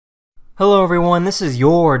Hello everyone, this is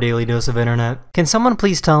your daily dose of internet. Can someone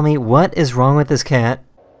please tell me what is wrong with this cat?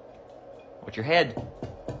 Watch your head.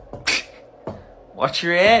 Watch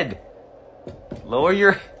your head. Lower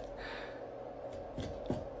your...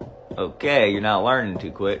 Okay, you're not learning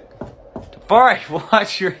too quick. Alright,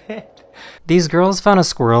 watch your head. These girls found a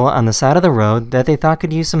squirrel on the side of the road that they thought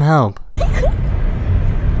could use some help. Oh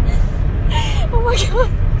my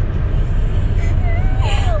god.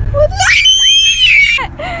 What the...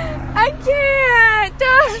 I can't!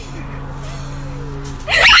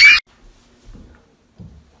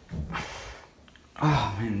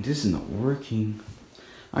 Oh man, this is not working.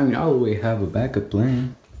 I mean, I always have a backup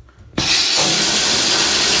plan.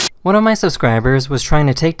 One of my subscribers was trying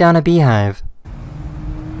to take down a beehive.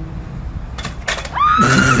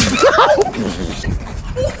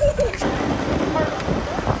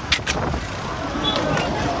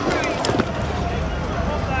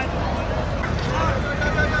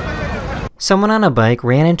 Someone on a bike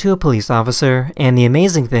ran into a police officer, and the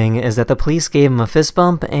amazing thing is that the police gave him a fist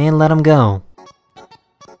bump and let him go.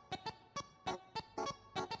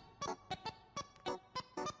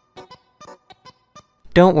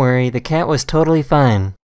 Don't worry, the cat was totally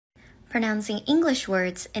fine. Pronouncing English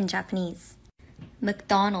words in Japanese.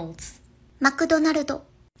 McDonald's, McDonald,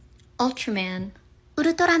 Ultraman,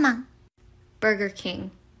 Ultraman, Burger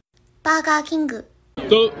King, Burger King.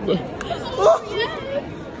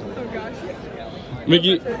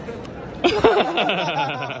 Mickey.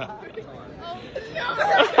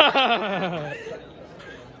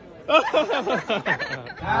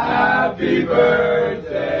 Happy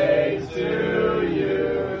birthday to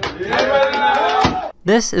you.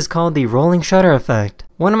 This is called the rolling shutter effect.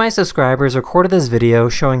 One of my subscribers recorded this video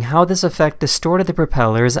showing how this effect distorted the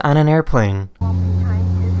propellers on an airplane.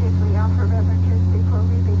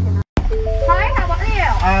 Hi, how are you?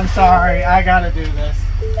 I'm sorry, I gotta do this.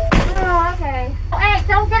 Oh, okay. Hey,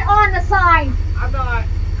 don't get on the sign. I'm not.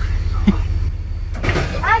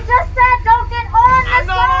 I just said don't get on the I'm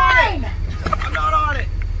not on sign. it. I'm not on it.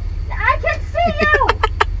 I can see you.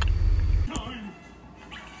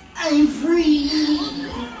 I'm free.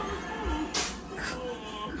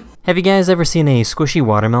 Have you guys ever seen a squishy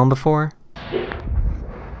watermelon before?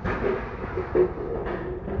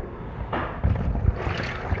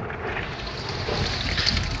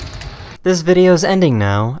 This video is ending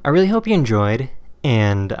now. I really hope you enjoyed,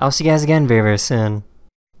 and I'll see you guys again very, very soon.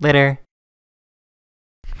 Later.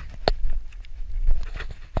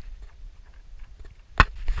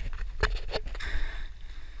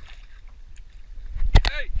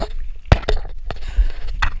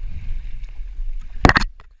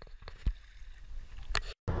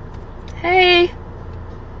 Hey.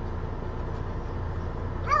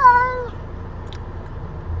 Hello.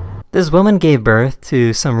 This woman gave birth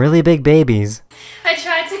to some really big babies. I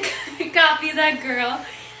tried to copy that girl.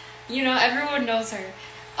 You know, everyone knows her.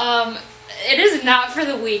 It is not for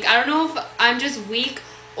the weak. I don't know if I'm just weak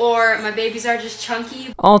or my babies are just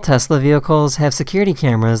chunky. All Tesla vehicles have security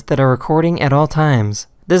cameras that are recording at all times.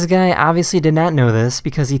 This guy obviously did not know this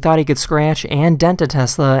because he thought he could scratch and dent a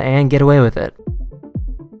Tesla and get away with it.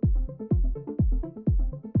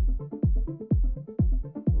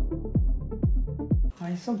 Oh,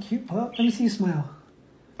 you're so cute, pup. Let me see you smile.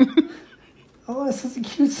 Oh, that's such a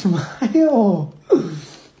cute smile.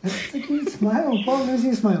 That's such a cute smile, pup. Let me see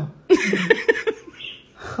you smile.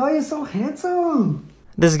 Oh, you're so handsome.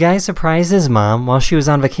 This guy surprised his mom while she was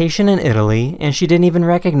on vacation in Italy, and she didn't even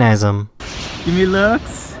recognize him. Give me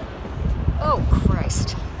looks. Oh,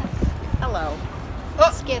 Christ. Hello.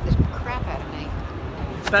 Oh. Scared the crap out of me.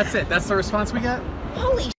 That's it. That's the response we got?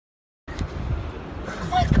 Holy sh**. Oh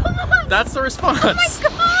my god! That's the response. Oh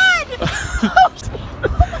my god! Oh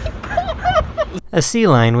my god! A sea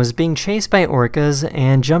lion was being chased by orcas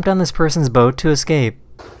and jumped on this person's boat to escape.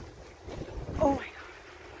 Oh my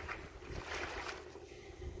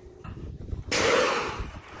god.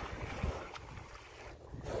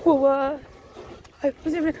 Well, I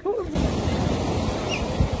was able to...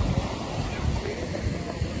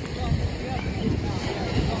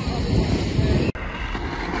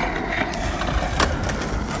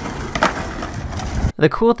 The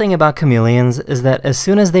cool thing about chameleons is that as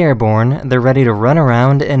soon as they are born, they're ready to run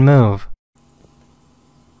around and move.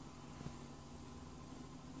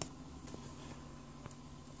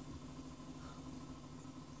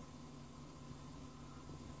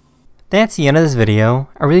 That's the end of this video.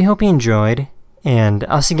 I really hope you enjoyed, and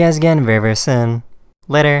I'll see you guys again very, very soon.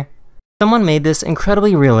 Later. Someone made this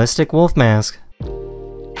incredibly realistic wolf mask.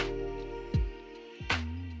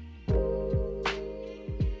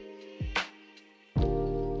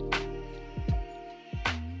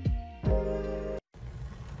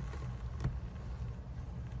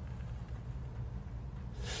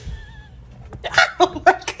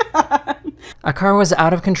 A car was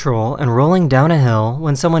out of control and rolling down a hill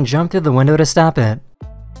when someone jumped through the window to stop it.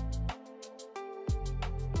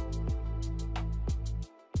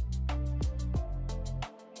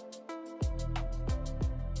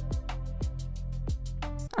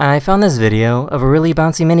 I found this video of a really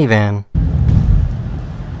bouncy minivan.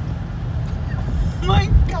 My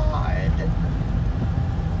God.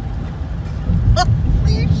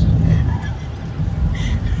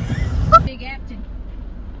 Big Apton.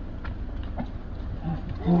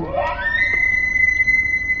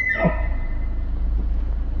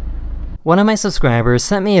 One of my subscribers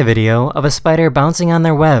sent me a video of a spider bouncing on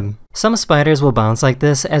their web. Some spiders will bounce like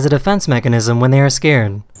this as a defense mechanism when they are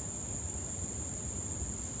scared.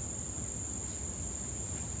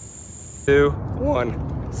 2,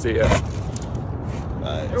 1, see ya.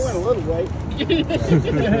 It went a little way.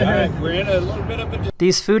 Alright, we're in a little bit of a...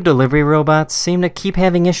 These food delivery robots seem to keep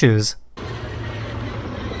having issues.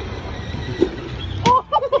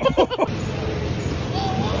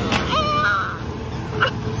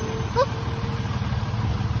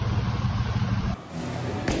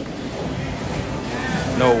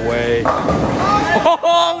 No way.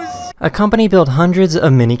 A company built hundreds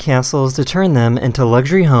of mini castles to turn them into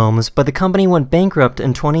luxury homes, but the company went bankrupt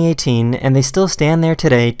in 2018 and they still stand there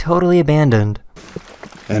today totally abandoned.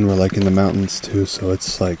 And we're like in the mountains too, so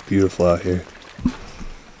it's like beautiful out here.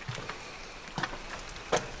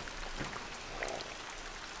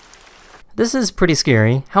 This is pretty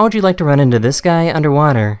scary. How would you like to run into this guy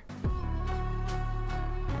underwater?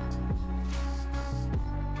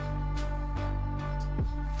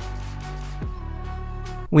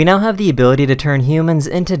 We now have the ability to turn humans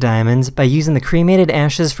into diamonds by using the cremated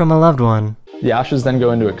ashes from a loved one. The ashes then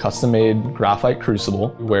go into a custom-made graphite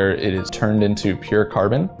crucible where it is turned into pure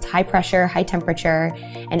carbon. It's high pressure, high temperature,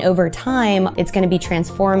 and over time, it's going to be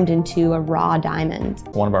transformed into a raw diamond.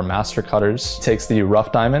 One of our master cutters takes the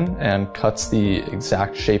rough diamond and cuts the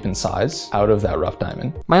exact shape and size out of that rough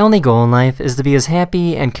diamond. My only goal in life is to be as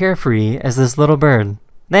happy and carefree as this little bird.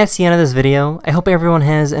 That's the end of this video. I hope everyone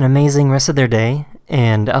has an amazing rest of their day,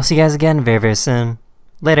 and I'll see you guys again very, very soon.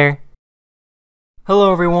 Later.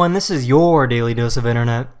 Hello everyone, this is your daily dose of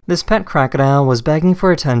internet. This pet crocodile was begging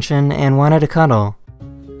for attention and wanted a cuddle.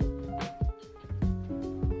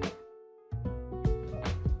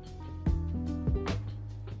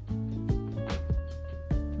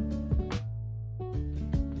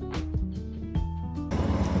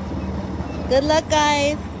 Good luck,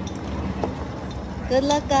 guys. Good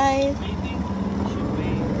luck, guys.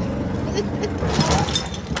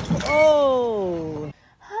 Oh.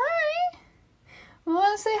 Hi.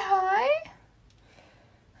 Wanna say hi?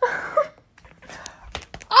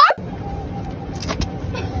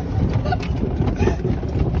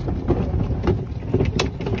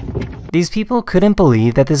 These people couldn't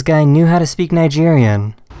believe that this guy knew how to speak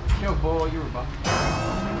Nigerian. Yo, boy, you're about.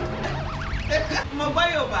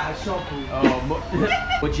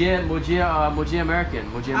 Moji American.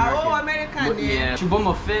 Oh, American. Yeah. Chubo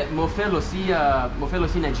Mofelo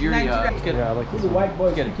si Nigeria. Yeah, like he's a white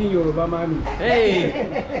boy speaking Yoruba, mommy.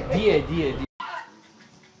 Hey, dia.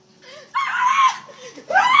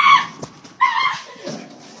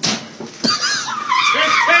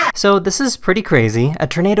 So this is pretty crazy. A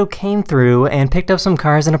tornado came through and picked up some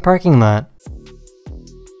cars in a parking lot.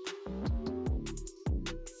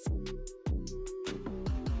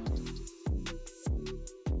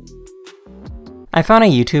 I found a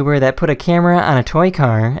YouTuber that put a camera on a toy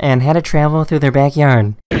car and had it travel through their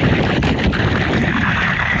backyard.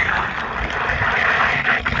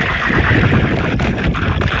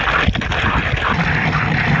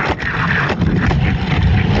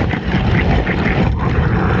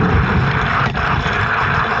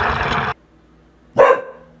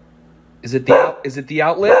 Is it the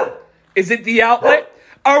outlet? Is it the outlet?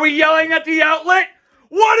 Are we yelling at the outlet?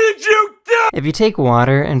 What did you do? If you take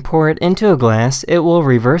water and pour it into a glass, it will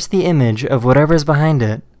reverse the image of whatever's behind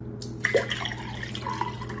it.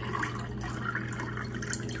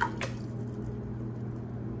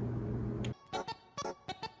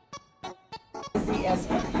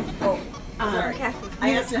 I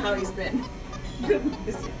asked him how he's been.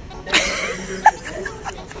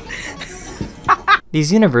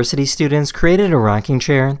 These university students created a rocking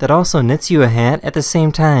chair that also knits you a hat at the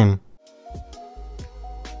same time.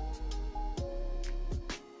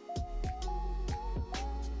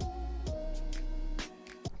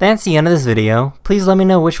 That's the end of this video. Please let me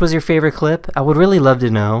know which was your favorite clip. I would really love to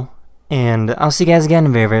know. And I'll see you guys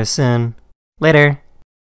again very, very soon. Later.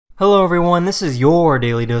 Hello everyone, this is your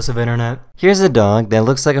daily dose of internet. Here's a dog that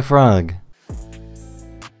looks like a frog.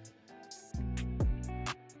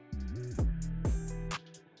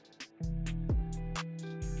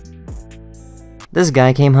 This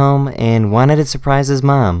guy came home and wanted to surprise his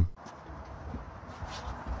mom.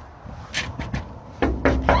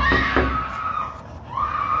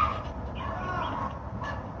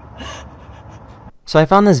 So I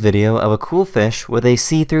found this video of a cool fish with a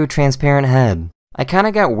see-through transparent head. I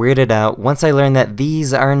kinda got weirded out once I learned that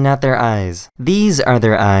these are not their eyes. These are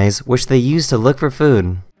their eyes, which they use to look for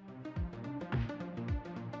food.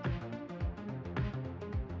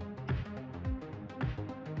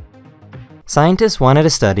 Scientists wanted to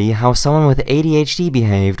study how someone with ADHD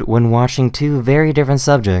behaved when watching two very different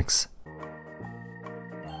subjects.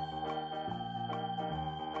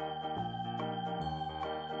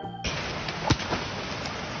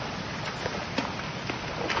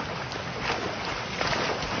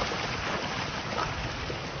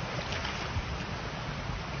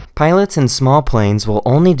 Pilots in small planes will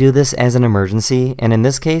only do this as an emergency, and in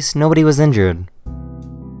this case, nobody was injured.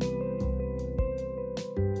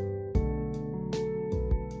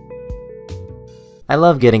 I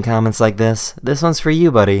love getting comments like this. This one's for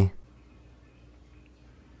you, buddy.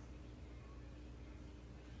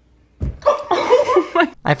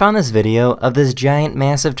 I found this video of this giant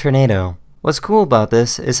massive tornado. What's cool about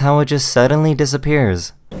this is how it just suddenly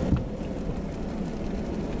disappears.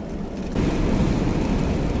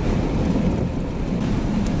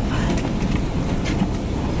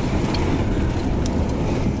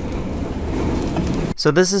 So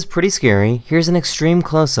this is pretty scary. Here's an extreme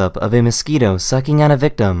close-up of a mosquito sucking on a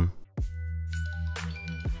victim.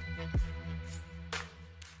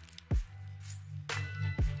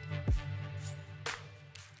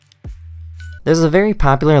 There's a very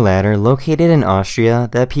popular ladder located in Austria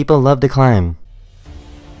that people love to climb.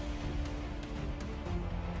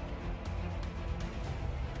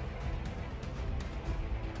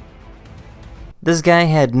 This guy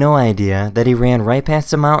had no idea that he ran right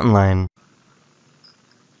past a mountain lion.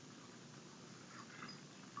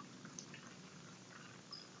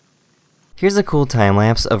 Here's a cool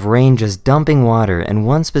time-lapse of rain just dumping water in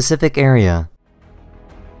one specific area.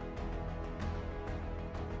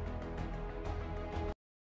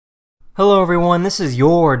 Hello everyone, this is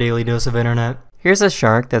your daily dose of internet. Here's a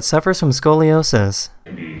shark that suffers from scoliosis.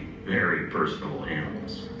 Can be very personable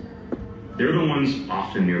animals. They're the ones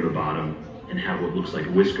often near the bottom and have what looks like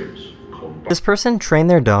whiskers called. This person trained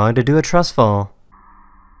their dog to do a trust fall.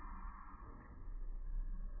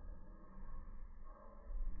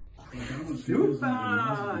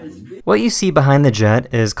 What you see behind the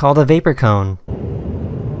jet is called a vapor cone.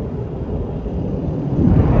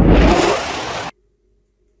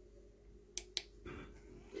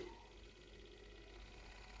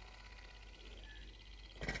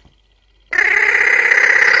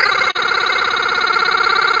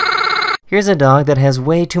 Here's a dog that has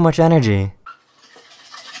way too much energy.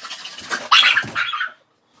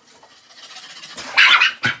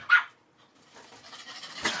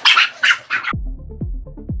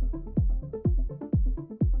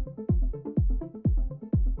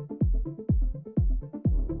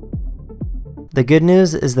 The good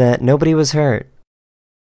news is that nobody was hurt.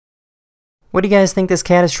 What do you guys think this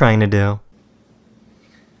cat is trying to do?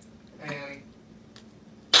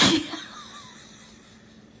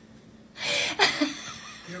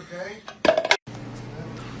 You okay?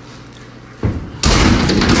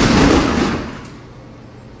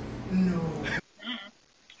 No.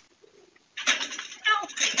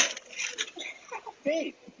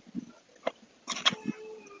 Hey.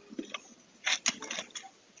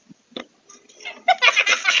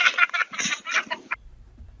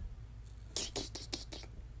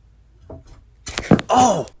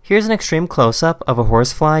 Oh! Here's an extreme close-up of a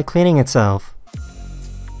horsefly cleaning itself.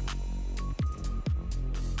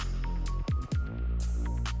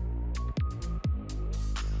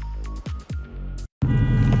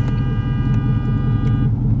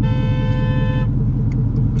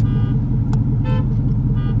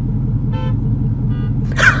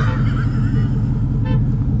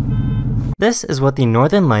 This is what the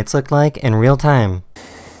northern lights look like in real time.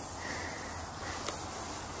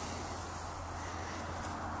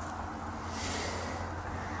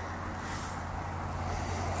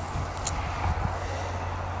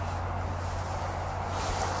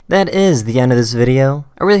 That is the end of this video.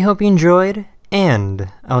 I really hope you enjoyed, and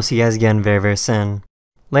I'll see you guys again very, very soon.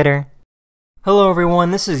 Later. Hello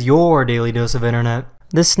everyone, this is your daily dose of internet.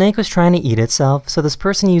 This snake was trying to eat itself, so this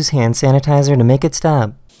person used hand sanitizer to make it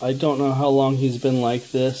stop. I don't know how long he's been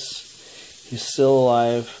like this. He's still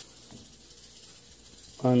alive.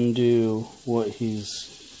 Undo what he's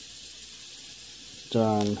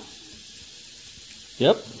done.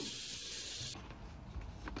 Yep.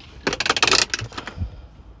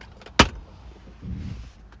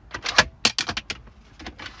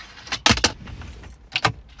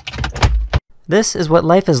 This is what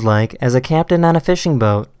life is like as a captain on a fishing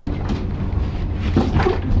boat.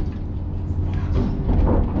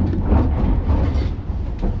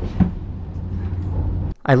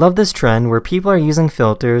 I love this trend where people are using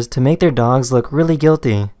filters to make their dogs look really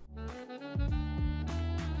guilty.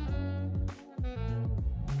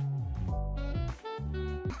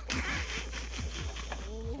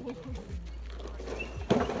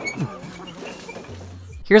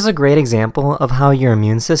 Here's a great example of how your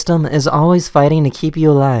immune system is always fighting to keep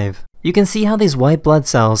you alive. You can see how these white blood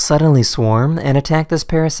cells suddenly swarm and attack this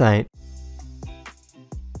parasite.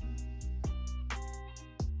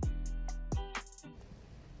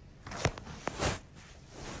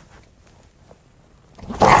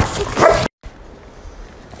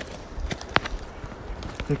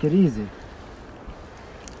 Take it easy.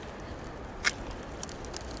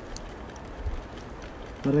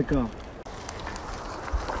 Let it go.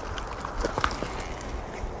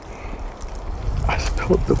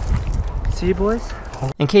 See, boys?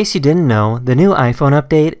 In case you didn't know, the new iPhone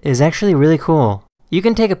update is actually really cool. You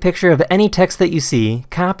can take a picture of any text that you see,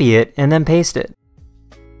 copy it, and then paste it.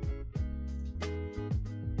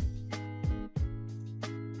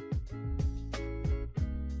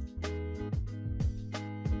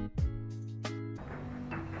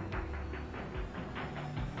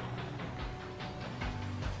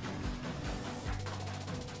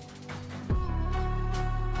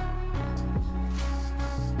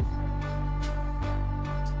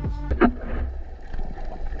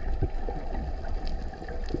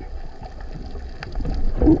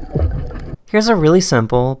 Here's a really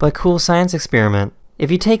simple but cool science experiment.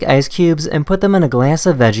 If you take ice cubes and put them in a glass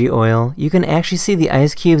of veggie oil, you can actually see the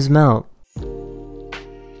ice cubes melt.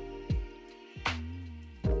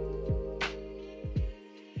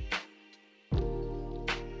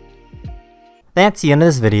 That's the end of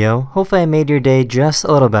this video. Hopefully I made your day just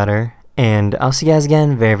a little better, and I'll see you guys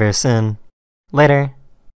again very, very soon. Later.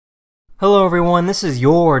 Hello everyone, this is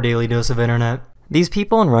your Daily Dose of Internet. These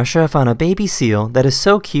people in Russia found a baby seal that is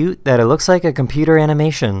so cute that it looks like a computer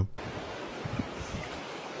animation.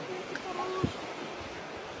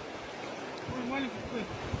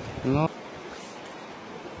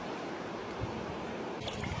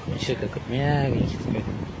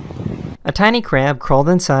 A tiny crab crawled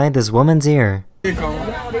inside this woman's ear.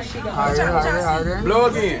 Harder. Blow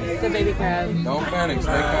again. It's a baby crab. Don't panic,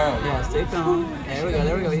 stay calm. Yeah, stay calm. There we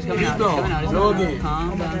go. He's coming out. Blow again.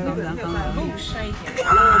 Calm down.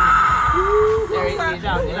 There he is.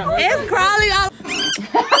 It's crawling up.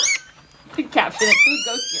 Caption it. Food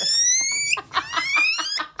goes here.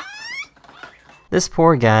 This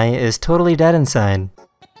poor guy is totally dead inside.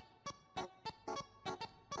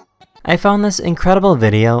 I found this incredible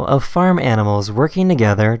video of farm animals working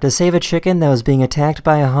together to save a chicken that was being attacked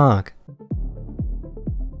by a hawk.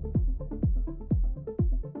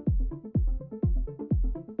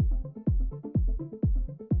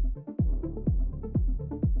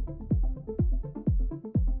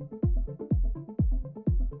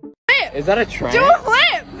 Is that a train? Do a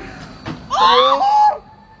flip! Oh!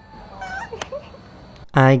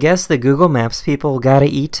 I guess the Google Maps people gotta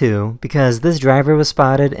eat too, because this driver was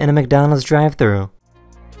spotted in a McDonald's drive-thru.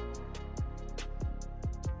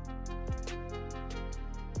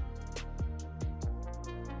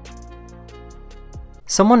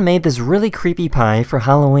 Someone made this really creepy pie for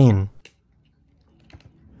Halloween.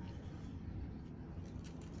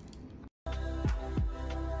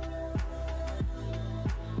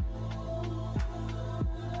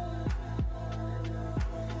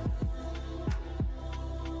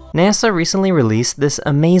 NASA recently released this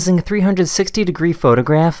amazing 360-degree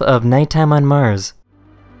photograph of nighttime on Mars.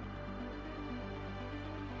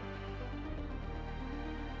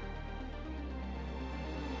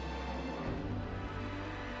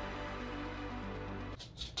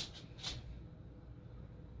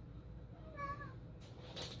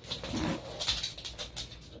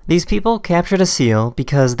 These people captured a seal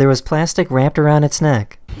because there was plastic wrapped around its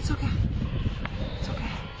neck. It's okay.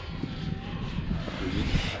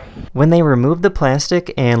 When they removed the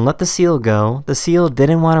plastic and let the seal go, the seal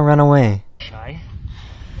didn't want to run away.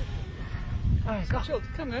 Alright, go.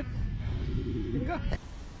 Come in. Go.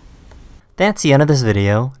 That's the end of this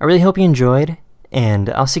video. I really hope you enjoyed, and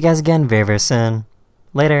I'll see you guys again very, very soon.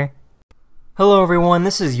 Later. Hello everyone,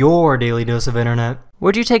 this is your Daily Dose of Internet.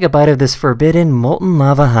 Would you take a bite of this forbidden molten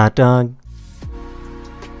lava hot dog?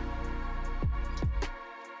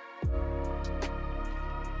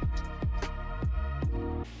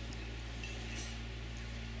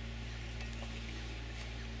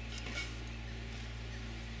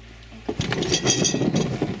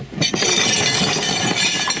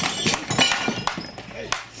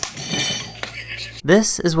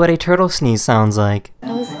 This is what a turtle sneeze sounds like.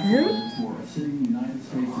 That was him?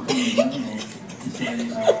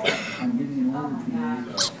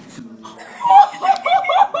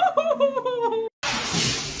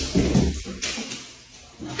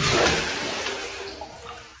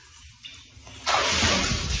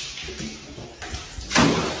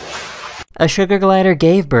 A sugar glider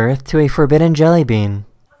gave birth to a forbidden jelly bean.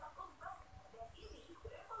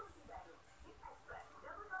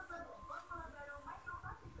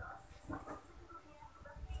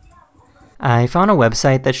 I found a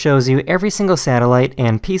website that shows you every single satellite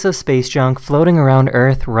and piece of space junk floating around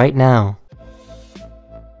Earth right now.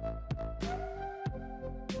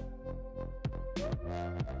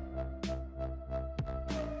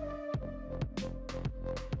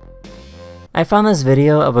 I found this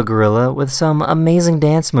video of a gorilla with some amazing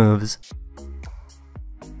dance moves.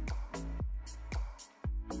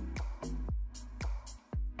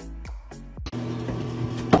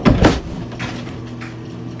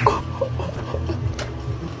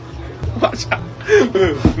 Watch out.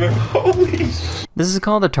 Holy sh**. This is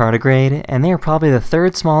called a tardigrade, and they are probably the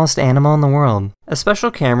third smallest animal in the world. A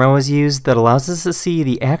special camera was used that allows us to see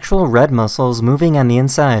the actual red muscles moving on the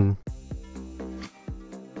inside.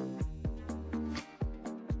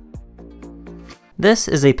 This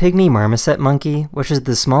is a pygmy marmoset monkey, which is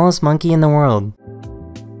the smallest monkey in the world.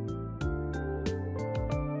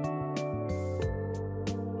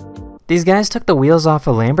 These guys took the wheels off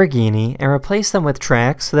a Lamborghini and replaced them with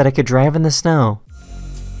tracks so that it could drive in the snow.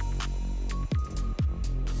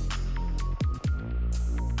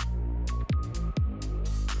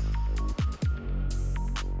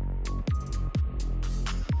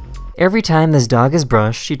 Every time this dog is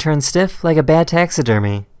brushed, she turns stiff like a bad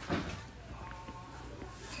taxidermy.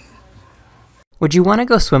 Would you want to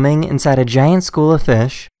go swimming inside a giant school of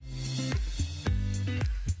fish?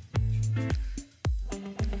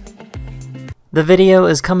 The video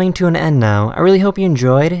is coming to an end now. I really hope you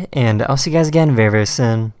enjoyed, and I'll see you guys again very, very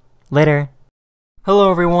soon. Later. Hello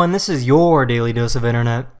everyone, this is your Daily Dose of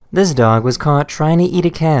Internet. This dog was caught trying to eat a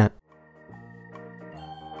cat.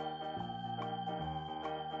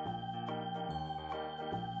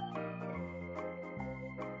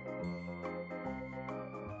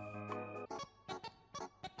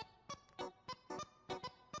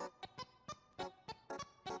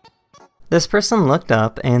 This person looked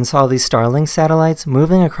up and saw these Starlink satellites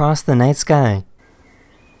moving across the night sky.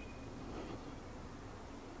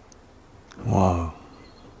 Wow.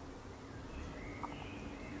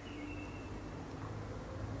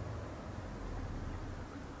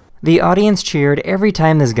 The audience cheered every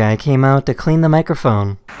time this guy came out to clean the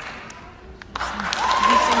microphone.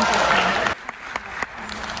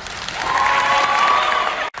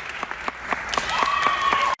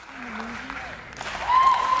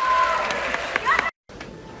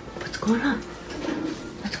 What's going on?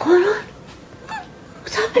 What's going on?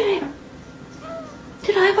 What's happening?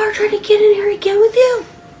 Did Ivar try to get in here again with you?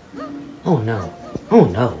 Oh no. Oh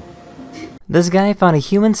no. This guy found a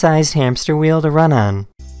human-sized hamster wheel to run on.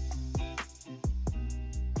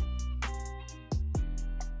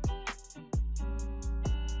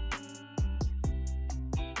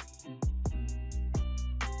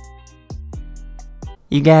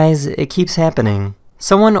 You guys, it keeps happening.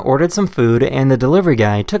 Someone ordered some food and the delivery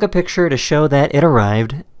guy took a picture to show that it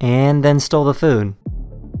arrived, and then stole the food.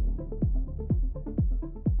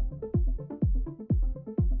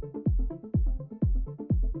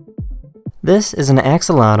 This is an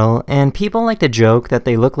axolotl, and people like to joke that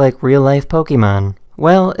they look like real-life Pokemon.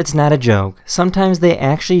 Well, it's not a joke. Sometimes they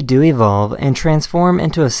actually do evolve and transform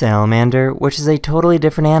into a salamander, which is a totally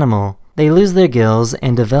different animal. They lose their gills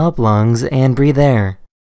and develop lungs and breathe air.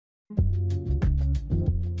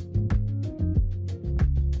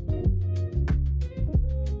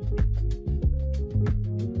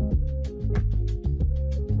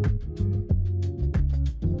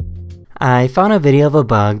 I found a video of a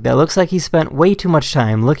bug that looks like he spent way too much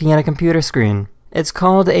time looking at a computer screen. It's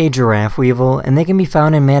called a giraffe weevil, and they can be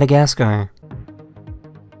found in Madagascar.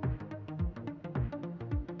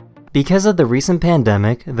 Because of the recent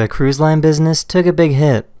pandemic, the cruise line business took a big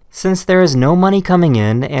hit. Since there is no money coming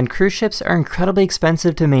in and cruise ships are incredibly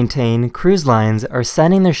expensive to maintain, cruise lines are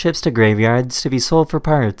sending their ships to graveyards to be sold for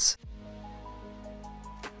parts.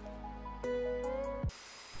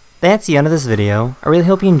 That's the end of this video. I really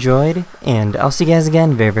hope you enjoyed, and I'll see you guys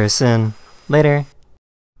again very, very soon. Later.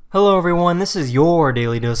 Hello everyone, this is your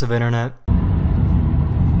Daily Dose of Internet.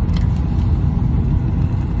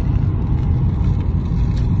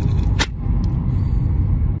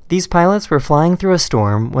 These pilots were flying through a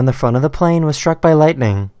storm when the front of the plane was struck by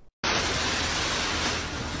lightning.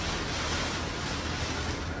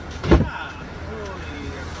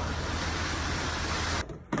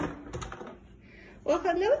 Well,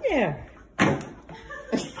 hello there. Come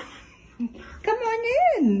on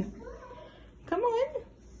in. Come on.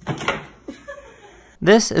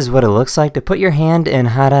 This is what it looks like to put your hand in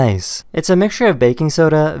hot ice. It's a mixture of baking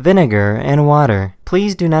soda, vinegar, and water.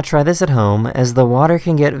 Please do not try this at home, as the water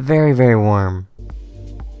can get very, very warm.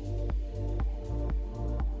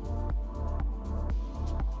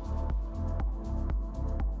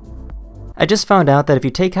 I just found out that if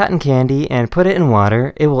you take cotton candy and put it in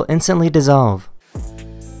water, it will instantly dissolve.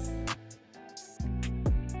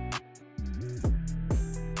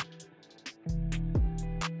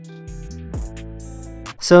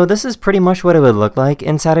 So this is pretty much what it would look like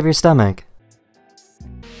inside of your stomach.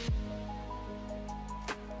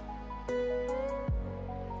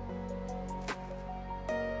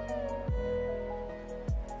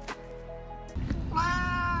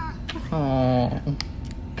 Oh.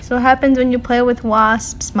 So what happens when you play with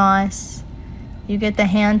wasps, Moss? You get the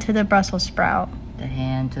hand to the Brussels sprout. The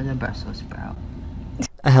hand to the Brussels sprout.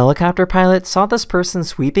 A helicopter pilot saw this person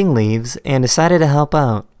sweeping leaves and decided to help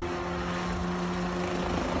out.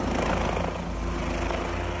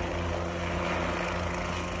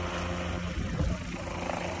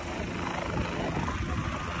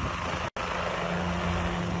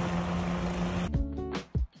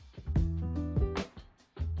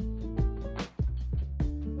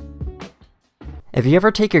 If you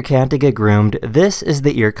ever take your cat to get groomed, this is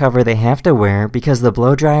the ear cover they have to wear because the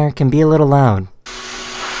blow dryer can be a little loud.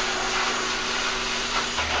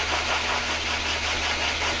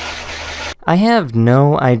 I have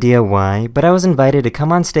no idea why, but I was invited to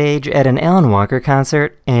come on stage at an Alan Walker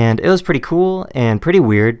concert, and it was pretty cool and pretty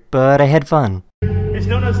weird, but I had fun. It's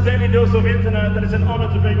known as Daily Dose of Internet, and it's an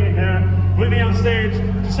honor to bring you here with me on stage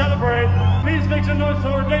to celebrate. Please make some noise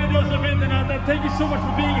for Daily Dose of Internet, and thank you so much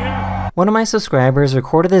for being here. One of my subscribers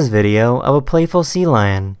recorded this video of a playful sea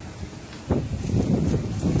lion.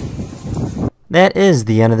 That is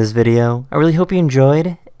the end of this video. I really hope you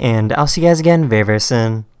enjoyed, and I'll see you guys again very, very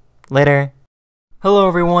soon. Later. Hello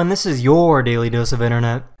everyone, this is your Daily Dose of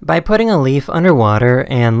Internet. By putting a leaf underwater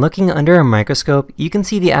and looking under a microscope, you can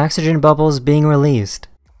see the oxygen bubbles being released.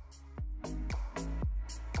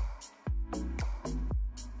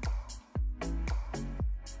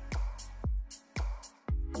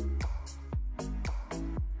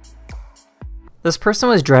 This person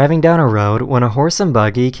was driving down a road when a horse and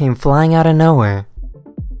buggy came flying out of nowhere.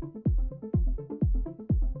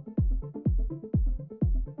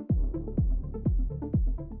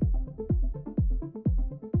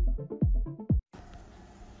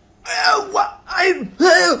 What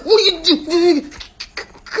are you doing?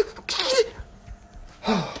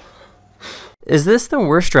 Is this the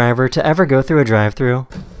worst driver to ever go through a drive-thru?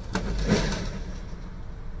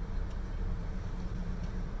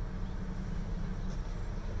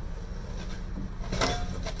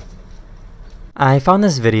 I found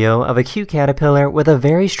this video of a cute caterpillar with a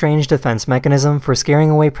very strange defense mechanism for scaring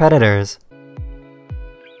away predators.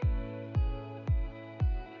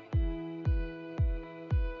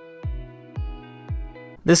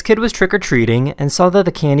 This kid was trick-or-treating and saw that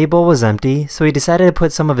the candy bowl was empty, so he decided to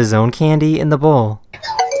put some of his own candy in the bowl.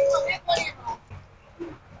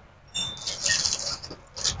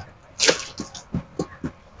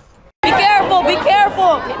 Be careful, be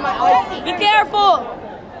careful. Be careful.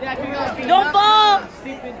 Don't fall.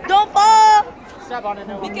 Don't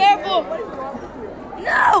fall. Be careful.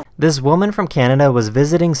 No! This woman from Canada was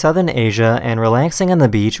visiting Southern Asia and relaxing on the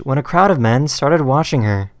beach when a crowd of men started watching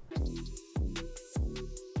her.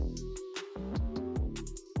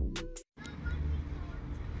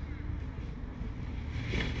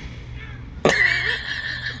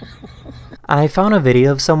 I found a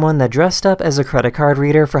video of someone that dressed up as a credit card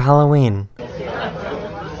reader for Halloween.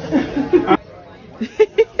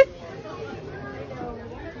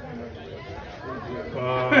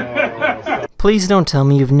 Please don't tell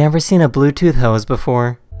me you've never seen a Bluetooth hose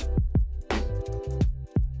before.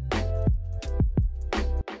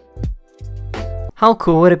 How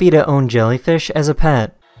cool would it be to own jellyfish as a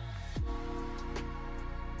pet?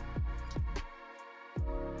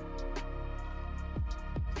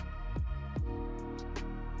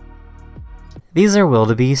 These are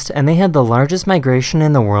wildebeest, and they have the largest migration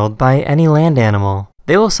in the world by any land animal.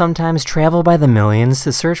 They will sometimes travel by the millions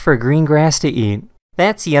to search for green grass to eat.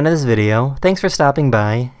 That's the end of this video. Thanks for stopping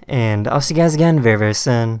by, and I'll see you guys again very, very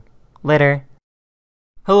soon. Later.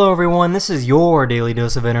 Hello everyone, this is your Daily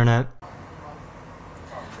Dose of Internet.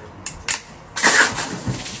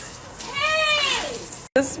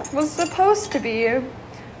 This was supposed to be a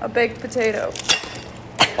baked potato.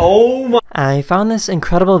 Oh my... I found this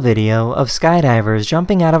incredible video of skydivers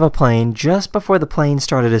jumping out of a plane just before the plane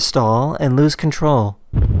started to stall and lose control.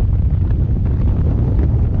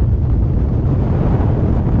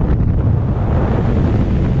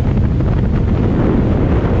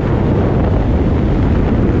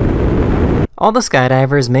 All the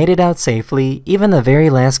skydivers made it out safely, even the very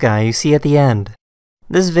last guy you see at the end.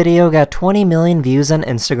 This video got 20 million views on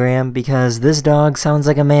Instagram because this dog sounds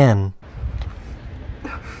like a man.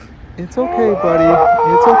 It's okay, buddy.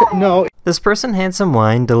 It's okay. No. This person had some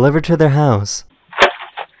wine delivered to their house.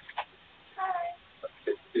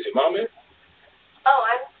 Is your mom in? Oh,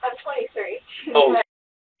 I'm 23. Oh.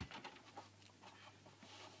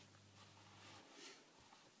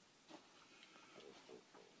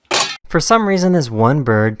 For some reason, this one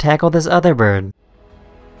bird tackled this other bird.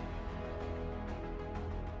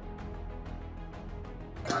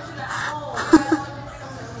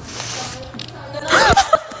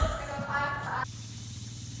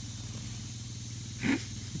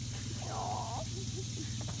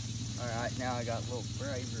 Alright, now I got a little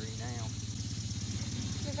bravery now.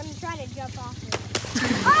 You're gonna try to jump off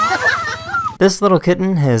it. This little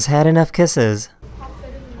kitten has had enough kisses.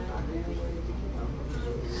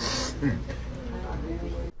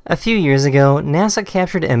 A few years ago, NASA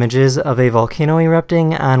captured images of a volcano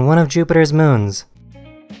erupting on one of Jupiter's moons.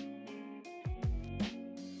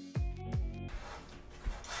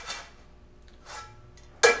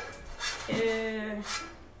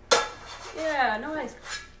 Yeah, no ice.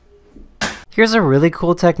 Here's a really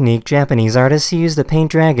cool technique Japanese artists use to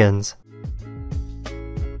paint dragons.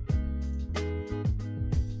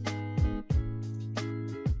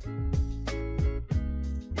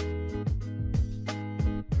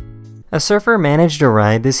 A surfer managed to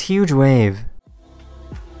ride this huge wave.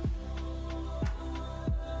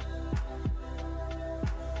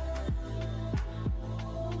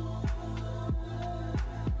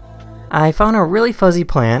 I found a really fuzzy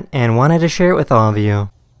plant and wanted to share it with all of you.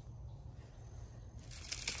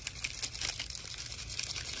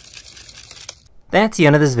 That's the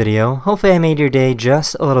end of this video. Hopefully I made your day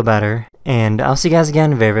just a little better, and I'll see you guys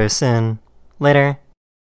again very, very soon. Later.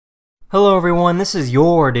 Hello everyone, this is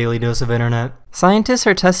your Daily Dose of Internet. Scientists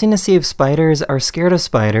are testing to see if spiders are scared of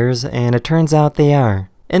spiders, and it turns out they are.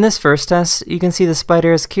 In this first test, you can see the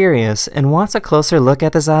spider is curious and wants a closer look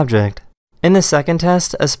at this object. In the second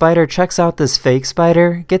test, a spider checks out this fake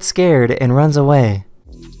spider, gets scared, and runs away.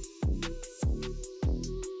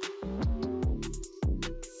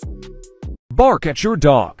 Bark at your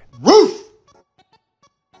dog. Roof!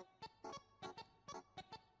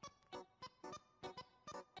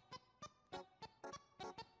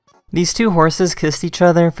 These two horses kissed each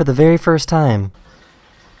other for the very first time.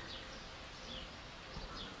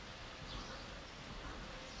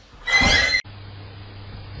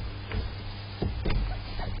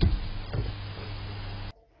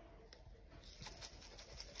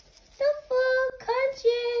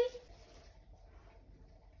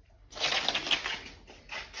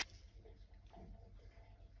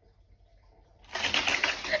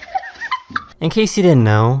 In case you didn't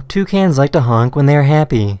know, toucans like to honk when they are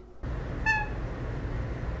happy.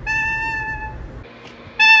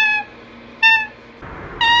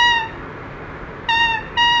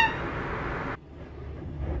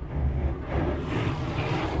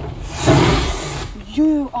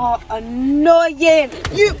 You are annoying!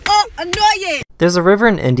 You are annoying! There's a river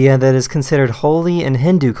in India that is considered holy in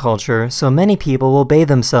Hindu culture, so many people will bathe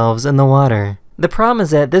themselves in the water. The problem is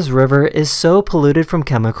that this river is so polluted from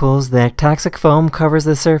chemicals that toxic foam covers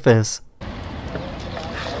the surface.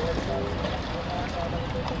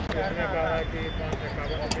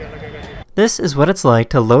 This is what it's like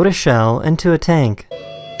to load a shell into a tank.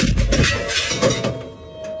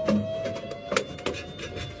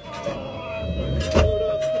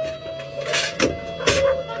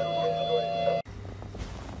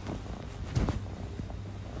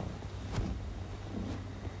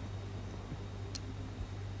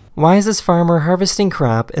 Why is this farmer harvesting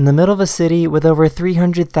crop in the middle of a city with over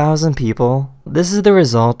 300,000 people? This is the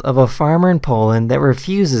result of a farmer in Poland that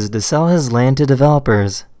refuses to sell his land to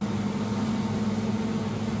developers.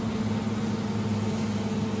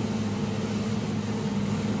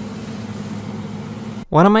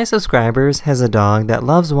 One of my subscribers has a dog that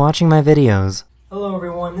loves watching my videos. Hello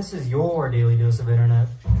everyone, this is your Daily Dose of Internet.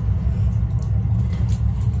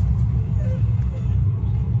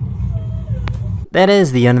 That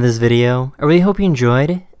is the end of this video. I really hope you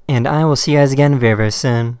enjoyed, and I will see you guys again very, very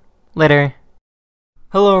soon. Later.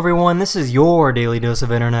 Hello everyone, this is your Daily Dose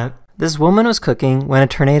of Internet. This woman was cooking when a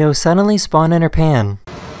tornado suddenly spawned in her pan.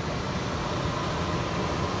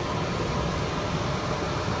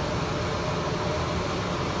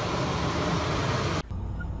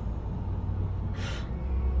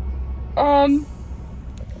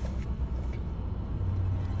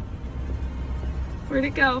 Where'd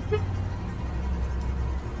it go?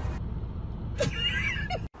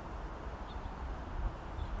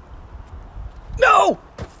 No!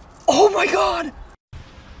 Oh my god!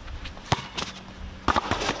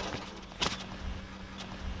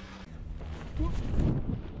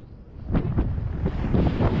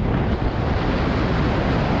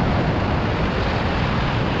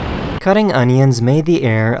 Cutting onions made the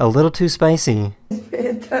air a little too spicy. And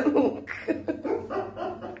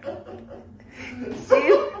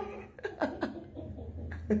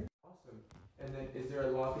then is there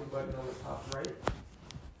a locking button on the top right?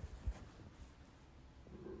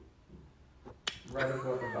 Right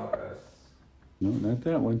above about us. No, not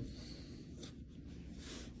that one.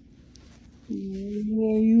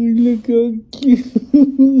 You look so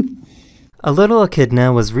cute. A little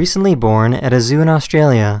echidna was recently born at a zoo in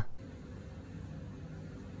Australia.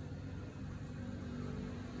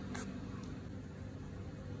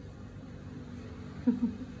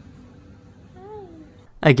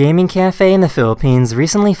 A gaming cafe in the Philippines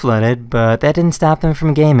recently flooded, but that didn't stop them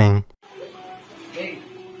from gaming.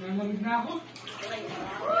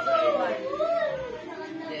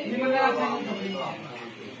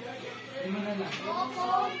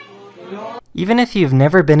 Even if you've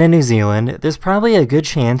never been in New Zealand, there's probably a good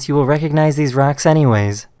chance you will recognize these rocks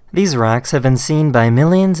anyways. These rocks have been seen by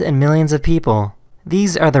millions and millions of people.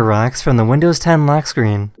 These are the rocks from the Windows 10 lock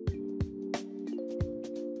screen.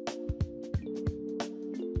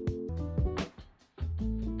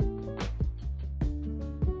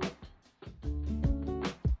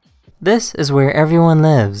 This is where everyone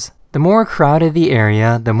lives. The more crowded the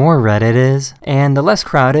area, the more red it is, and the less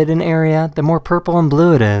crowded an area, the more purple and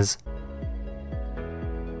blue it is.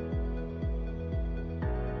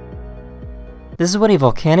 This is what a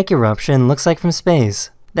volcanic eruption looks like from space.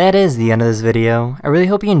 That is the end of this video. I really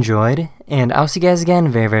hope you enjoyed, and I'll see you guys again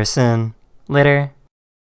very, very soon. Later.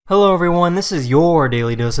 Hello everyone, this is your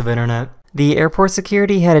daily dose of internet. The airport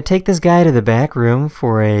security had to take this guy to the back room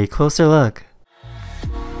for a closer look.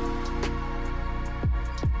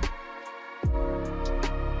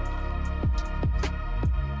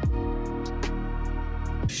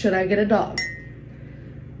 Should I get a dog?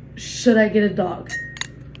 Should I get a dog?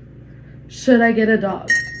 Should I get a dog?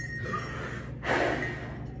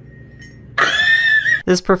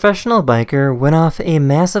 This professional biker went off a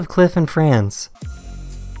massive cliff in France.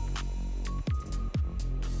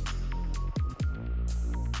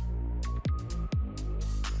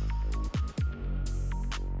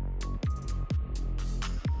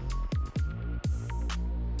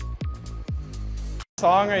 What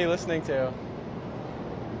song are you listening to?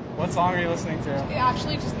 What song are you listening to?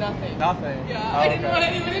 Actually, just nothing. Nothing? Yeah, Oh, I didn't okay. want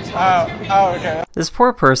anyone to talk to me. Oh, okay. This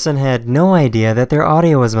poor person had no idea that their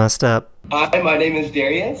audio was messed up. Hi, my name is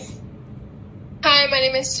Darius. Hi, my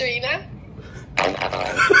name is Serena.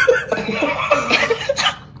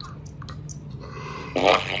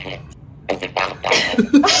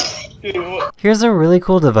 Here's a really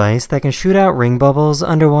cool device that can shoot out ring bubbles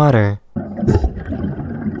underwater.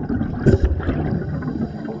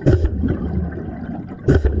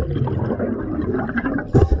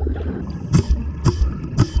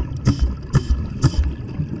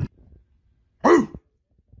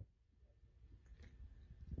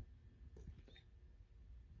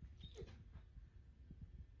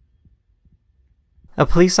 A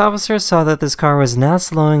police officer saw that this car was not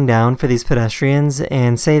slowing down for these pedestrians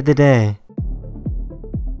and saved the day.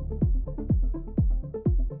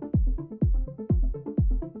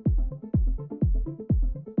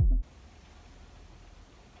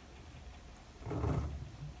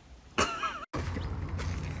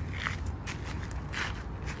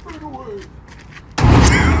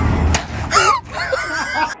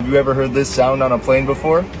 You ever heard this sound on a plane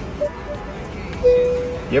before?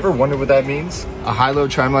 You ever wonder what that means? A high-low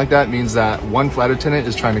chime like that means that one flight attendant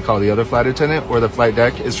is trying to call the other flight attendant, or the flight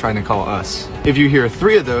deck is trying to call us. If you hear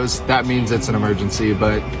 3 of those, that means it's an emergency,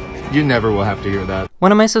 but you never will have to hear that.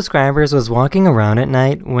 One of my subscribers was walking around at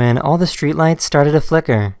night when all the streetlights started to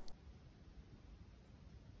flicker.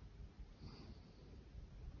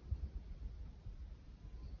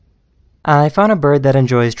 I found a bird that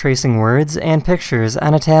enjoys tracing words and pictures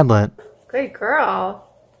on a tablet. Good girl.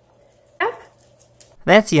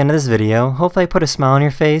 That's the end of this video. Hopefully I put a smile on your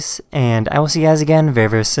face, and I will see you guys again very,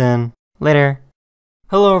 very soon. Later.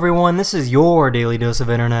 Hello everyone, this is your daily dose of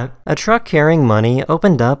internet. A truck carrying money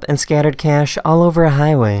opened up and scattered cash all over a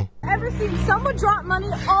highway. Ever seen someone drop money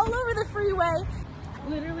all over the freeway?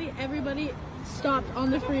 Literally everybody stopped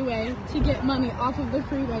on the freeway to get money off of the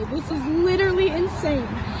freeway. This is literally insane.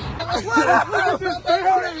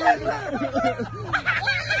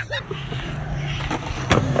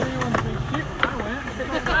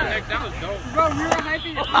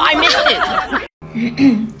 I missed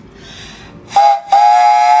it!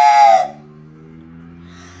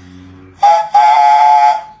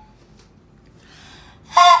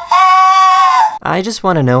 I just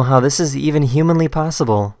want to know how this is even humanly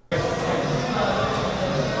possible.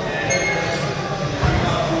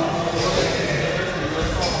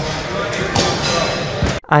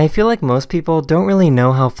 I feel like most people don't really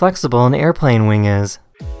know how flexible an airplane wing is.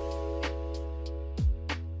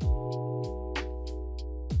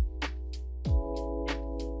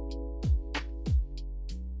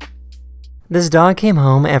 This dog came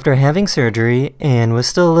home after having surgery and was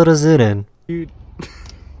still a little zooted. Do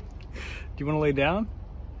you want to lay down?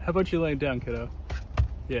 How about you lay down, kiddo?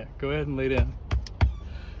 Yeah, go ahead and lay down.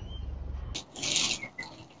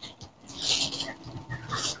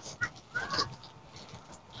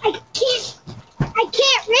 I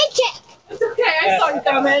can't reach it! It's okay, I saw you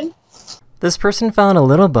coming. This person found a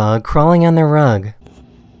little bug crawling on their rug.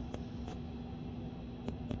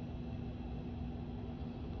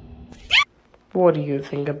 What do you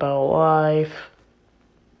think about life?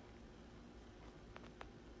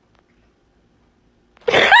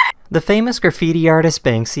 The famous graffiti artist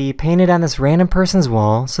Banksy painted on this random person's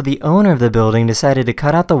wall, so the owner of the building decided to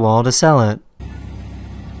cut out the wall to sell it.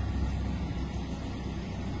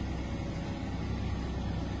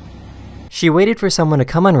 She waited for someone to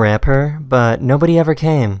come unwrap her, but nobody ever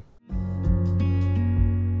came.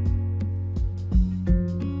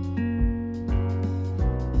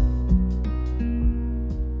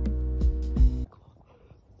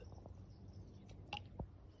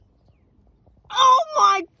 Oh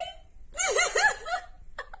my!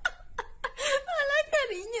 Hola,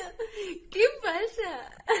 cariño. ¿Qué pasa?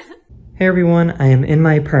 Hey everyone, I am in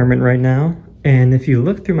my apartment right now, and if you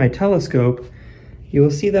look through my telescope, you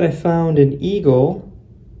will see that I found an eagle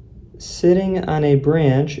sitting on a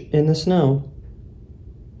branch in the snow.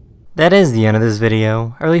 That is the end of this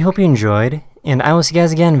video. I really hope you enjoyed, and I will see you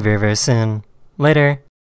guys again very, very soon. Later.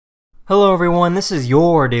 Hello everyone, this is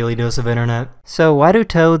your daily dose of internet. So why do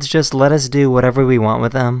toads just let us do whatever we want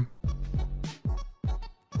with them?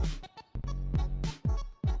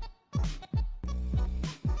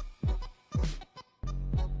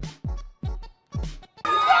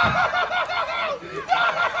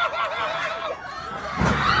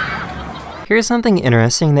 Here's something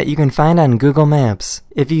interesting that you can find on Google Maps.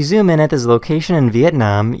 If you zoom in at this location in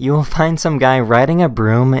Vietnam, you will find some guy riding a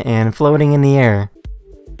broom and floating in the air.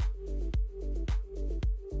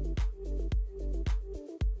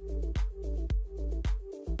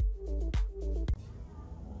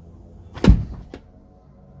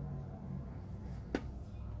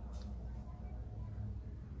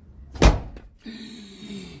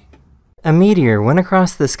 A meteor went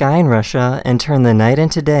across the sky in Russia and turned the night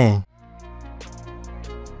into day.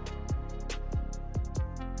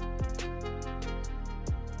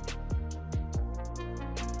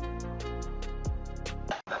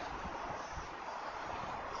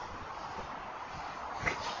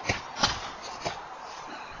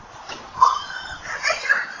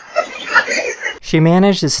 She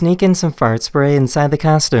managed to sneak in some fart spray inside the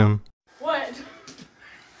costume. What?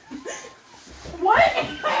 What?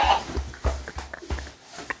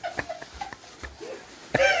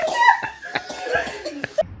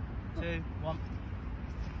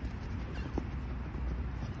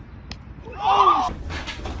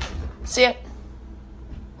 Sit.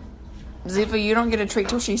 Ziva, you don't get a treat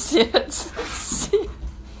till she sits.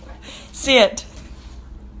 Sit.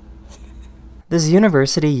 This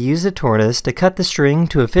university used a tortoise to cut the string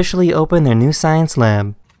to officially open their new science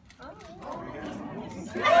lab.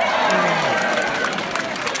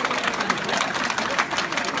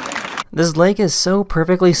 This lake is so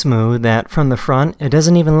perfectly smooth that from the front, it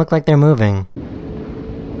doesn't even look like they're moving.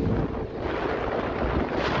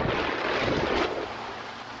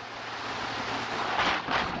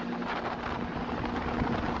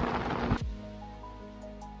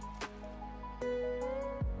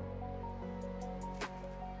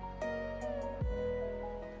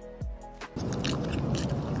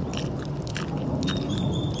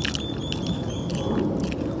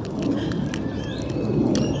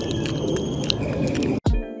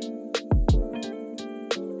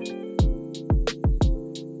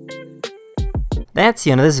 That's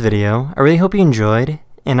the end of this video. I really hope you enjoyed,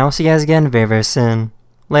 and I'll see you guys again very, very soon.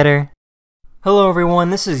 Later. Hello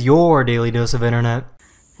everyone, this is your daily dose of internet.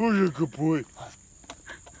 Who's a good boy?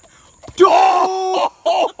 Oh!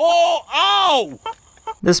 Ow!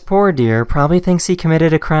 This poor deer probably thinks he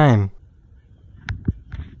committed a crime.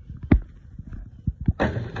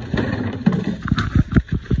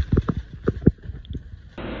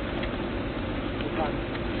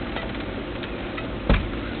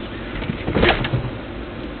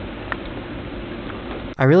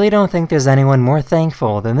 I really don't think there's anyone more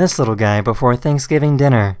thankful than this little guy before Thanksgiving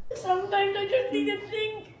dinner. Sometimes I just need to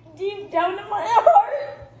think deep down in my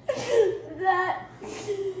heart that,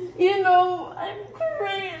 you know, I'm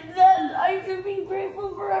great, that I should be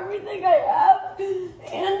grateful for everything I have,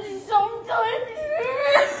 and sometimes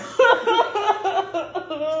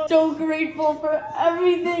so grateful for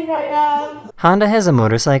everything I have. Honda has a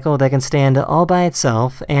motorcycle that can stand all by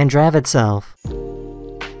itself and drive itself.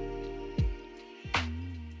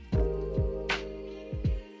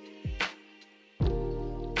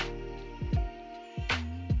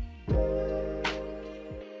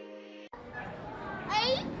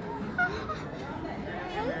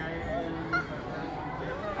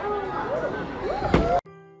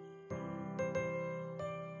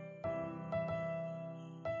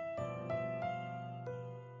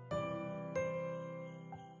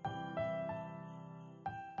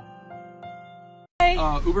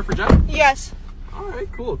 Uber for Jeff? Yes. Alright,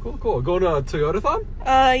 cool. Going to Toyotathon?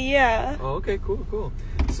 Yeah. Oh, okay, cool.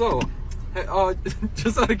 So, hey,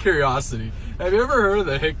 just out of curiosity, have you ever heard of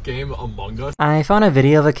the hit game Among Us? I found a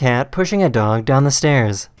video of a cat pushing a dog down the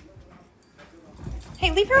stairs.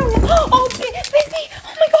 Hey, leave her alone. Oh, baby!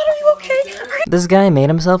 Oh my god, are you okay? This guy made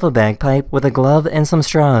himself a bagpipe with a glove and some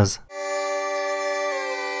straws.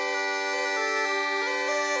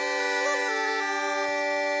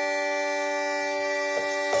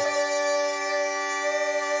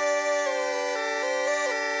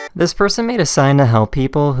 This person made a sign to help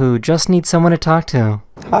people who just need someone to talk to.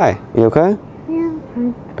 Hi, you okay?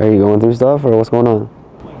 Yeah. Are you going through stuff or what's going on?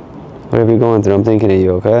 Whatever you're going through, I'm thinking of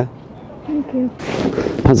you, okay? Thank you.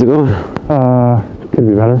 How's it going? Could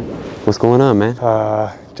be better. What's going on, man?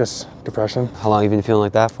 Just depression. How long have you been feeling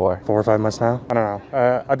like that for? 4 or 5 months now. I don't know.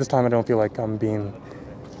 At this time, I don't feel like I'm being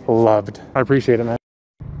loved. I appreciate it, man.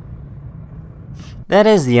 That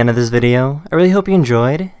is the end of this video. I really hope you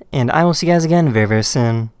enjoyed, and I will see you guys again very, very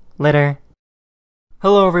soon. Later.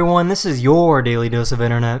 Hello everyone, this is your Daily Dose of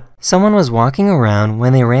Internet. Someone was walking around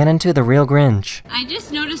when they ran into the real Grinch. I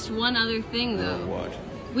just noticed one other thing though. What?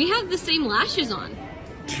 We have the same lashes on.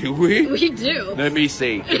 Do we? We do. Let me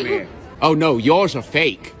see. Come here. Oh no, yours are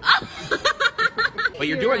fake. But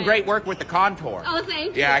you're doing great work with the contour. Oh,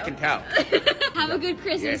 thank you. Yeah, I can tell. Have a good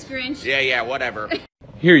Christmas, Grinch. Yeah, whatever.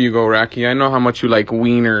 Here you go, Racky. I know how much you like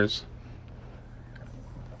wieners.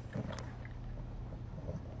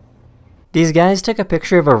 These guys took a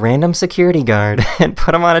picture of a random security guard and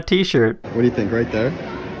put him on a t-shirt. What do you think, right there?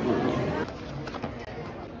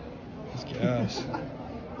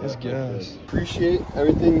 It's gas. Appreciate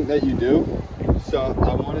everything that you do, so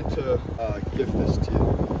I wanted to gift this to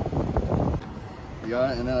you. You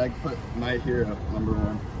got it? And then I put my hero,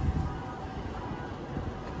 #1.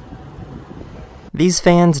 These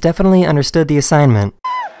fans definitely understood the assignment.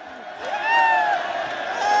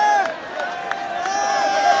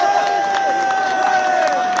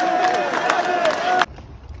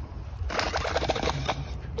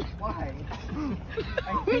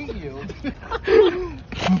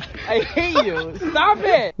 I hate you. Stop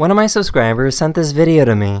it. One of my subscribers sent this video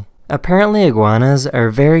to me. Apparently iguanas are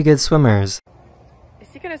very good swimmers. Is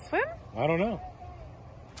he gonna swim? I don't know.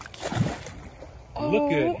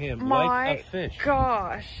 Look at him like a fish.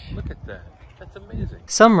 Gosh. Look at that. That's amazing.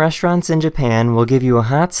 Some restaurants in Japan will give you a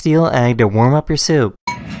hot steel egg to warm up your soup.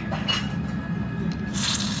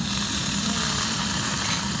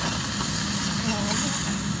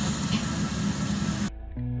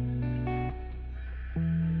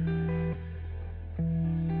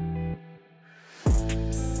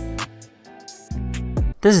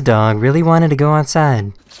 This dog really wanted to go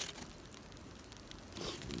outside.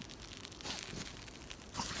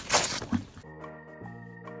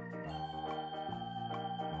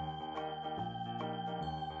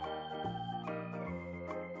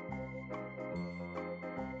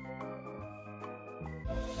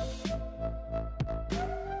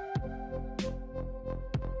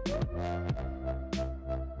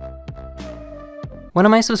 One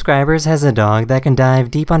of my subscribers has a dog that can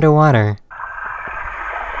dive deep underwater.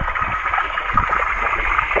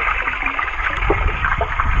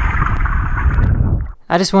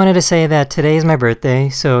 I just wanted to say that today is my birthday,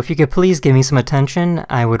 so if you could please give me some attention,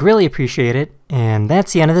 I would really appreciate it. And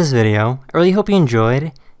that's the end of this video. I really hope you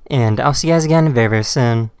enjoyed, and I'll see you guys again very, very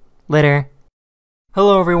soon. Later.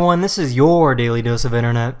 Hello everyone, this is your Daily Dose of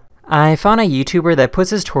Internet. I found a YouTuber that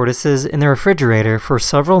puts his tortoises in the refrigerator for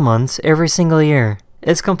several months every single year.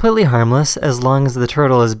 It's completely harmless as long as the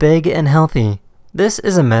turtle is big and healthy. This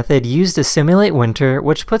is a method used to simulate winter,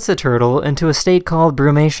 which puts the turtle into a state called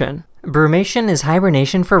brumation. Brumation is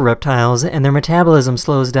hibernation for reptiles, and their metabolism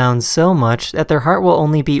slows down so much that their heart will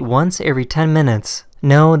only beat once every 10 minutes.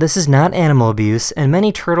 No, this is not animal abuse, and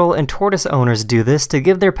many turtle and tortoise owners do this to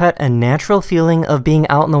give their pet a natural feeling of being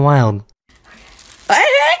out in the wild. I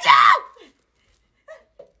hate you!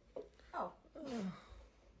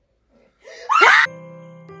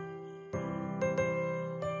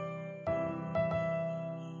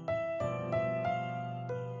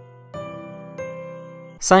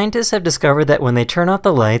 Scientists have discovered that when they turn off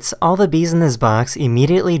the lights, all the bees in this box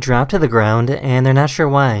immediately drop to the ground, and they're not sure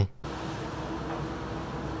why.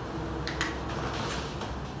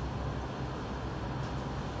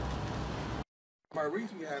 My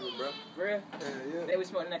reach be having, bro. Real? Yeah. They was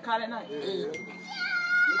smoking that cot at night?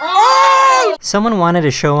 Oh! Someone wanted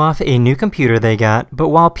to show off a new computer they got, but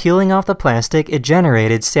while peeling off the plastic, it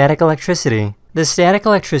generated static electricity. The static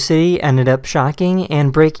electricity ended up shocking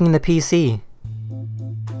and breaking the PC.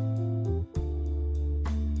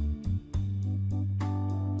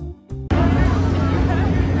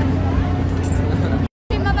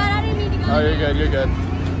 Oh, you're good, you're good.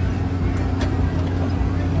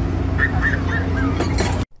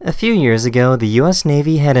 A few years ago, the US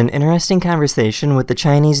Navy had an interesting conversation with the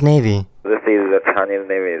Chinese Navy. This is the Chinese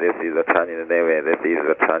Navy, this is the Chinese Navy, this is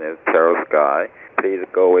the Chinese terrorist guy. Please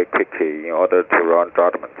go away quickly in order to run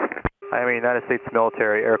judgment. I am a United States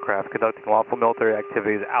military aircraft conducting lawful military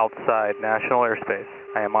activities outside national airspace.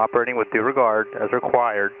 I am operating with due regard as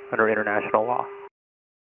required under international law.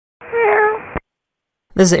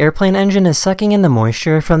 This airplane engine is sucking in the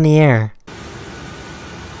moisture from the air.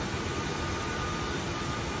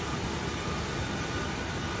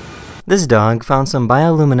 This dog found some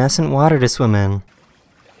bioluminescent water to swim in.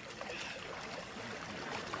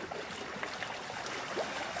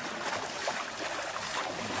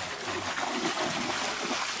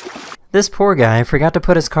 This poor guy forgot to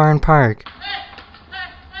put his car in park.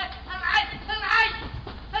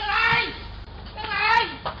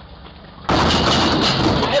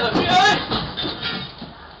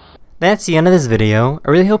 That's the end of this video. I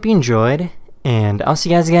really hope you enjoyed, and I'll see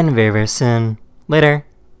you guys again very, very soon. Later.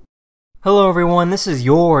 Hello everyone, this is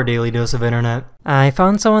your daily dose of internet. I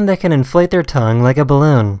found someone that can inflate their tongue like a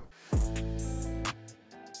balloon.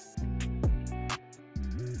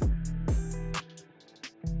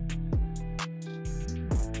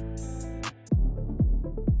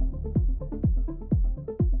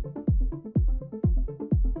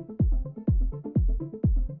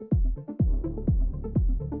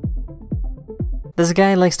 This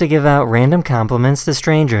guy likes to give out random compliments to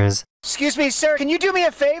strangers. Excuse me, sir, can you do me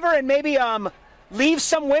a favor and maybe, leave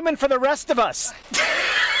some women for the rest of us?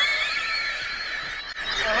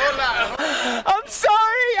 I'm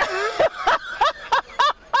sorry!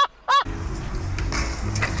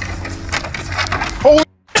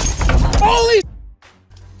 Holy!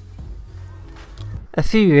 A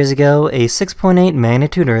few years ago, a 6.8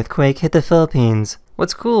 magnitude earthquake hit the Philippines.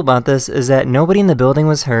 What's cool about this is that nobody in the building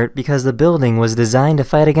was hurt because the building was designed to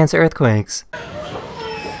fight against earthquakes.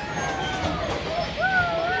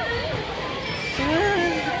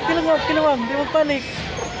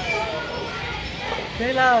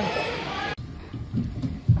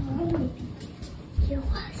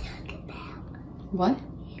 What?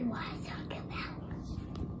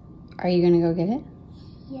 Are you gonna go get it?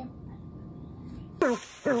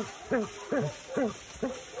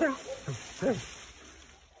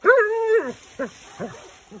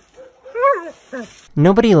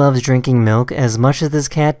 Nobody loves drinking milk as much as this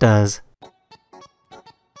cat does.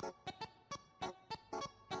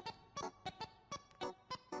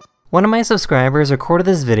 One of my subscribers recorded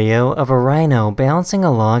this video of a rhino balancing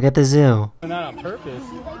a log at the zoo. Not on purpose.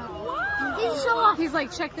 He's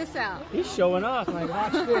like, check this out. He's showing off. Like,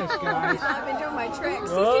 watch this, guys. I've been doing my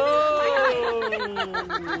tricks. Oh.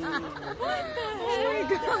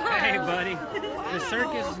 Hey, buddy. The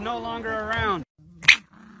circus is no longer around.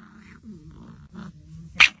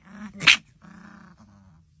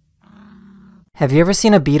 Have you ever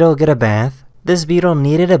seen a beetle get a bath? This beetle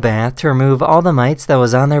needed a bath to remove all the mites that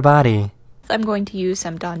was on their body. I'm going to use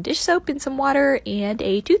some Dawn dish soap and some water and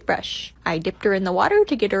a toothbrush. I dipped her in the water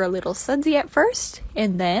to get her a little sudsy at first,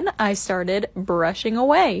 and then I started brushing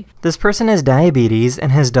away. This person has diabetes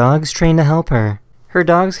and has dogs trained to help her. Her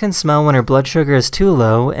dogs can smell when her blood sugar is too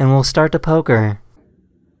low and will start to poke her.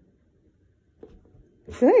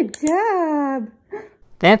 Good job.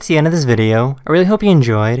 That's the end of this video. I really hope you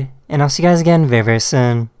enjoyed, and I'll see you guys again very, very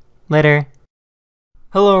soon. Later.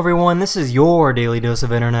 Hello everyone, this is your daily dose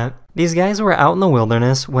of internet. These guys were out in the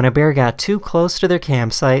wilderness when a bear got too close to their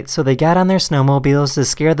campsite, so they got on their snowmobiles to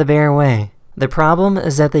scare the bear away. The problem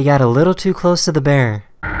is that they got a little too close to the bear.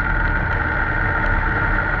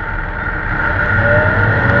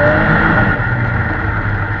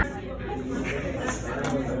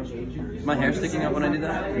 My hair sticking out when I do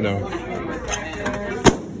that? No.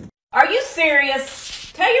 Are you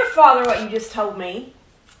serious? Tell your father what you just told me.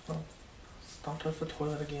 Stopped at the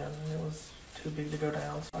toilet again and it was too big to go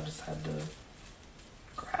down, so I just had to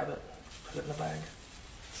grab it, put it in the bag.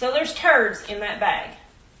 So there's turds in that bag.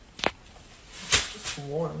 Just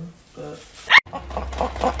one, but...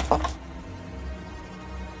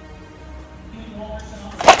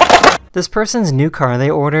 This person's new car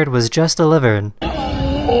they ordered was just delivered.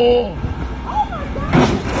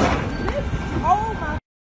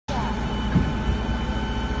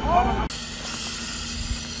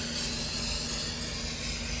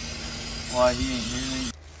 Why he ain't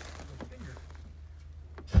hearing?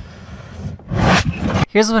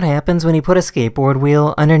 Here's what happens when you put a skateboard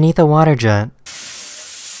wheel underneath a water jet.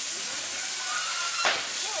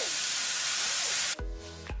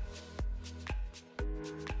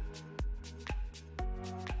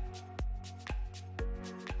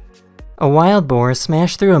 A wild boar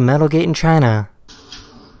smashed through a metal gate in China.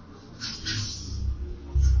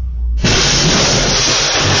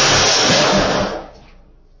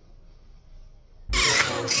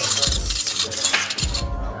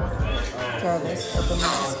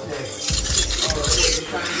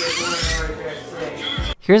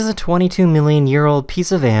 Here's a 22-million-year-old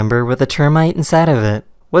piece of amber with a termite inside of it.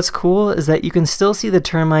 What's cool is that you can still see the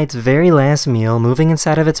termite's very last meal moving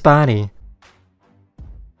inside of its body.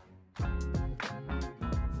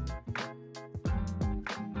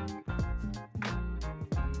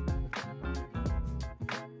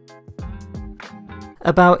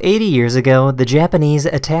 About 80 years ago, the Japanese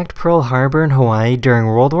attacked Pearl Harbor in Hawaii during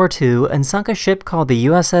World War II and sunk a ship called the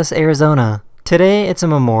USS Arizona. Today, it's a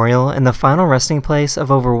memorial and the final resting place of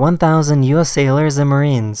over 1,000 US sailors and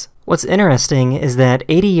Marines. What's interesting is that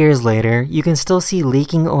 80 years later, you can still see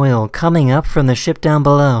leaking oil coming up from the ship down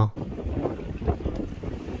below.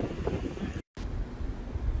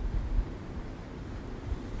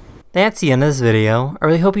 That's the end of this video. I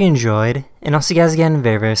really hope you enjoyed, and I'll see you guys again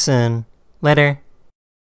very, very soon. Later.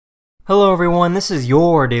 Hello everyone, this is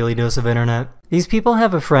your daily dose of internet. These people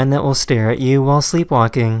have a friend that will stare at you while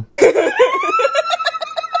sleepwalking.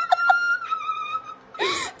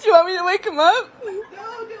 Do you want me to wake him up? No,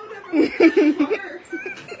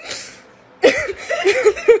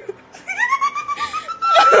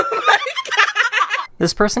 oh my god!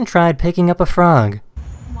 This person tried picking up a frog.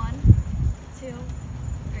 1, 2,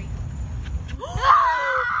 3.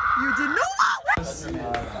 You did not.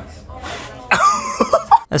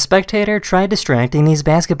 A spectator tried distracting these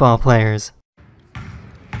basketball players.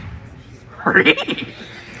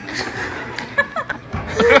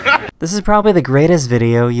 This is probably the greatest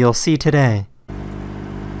video you'll see today.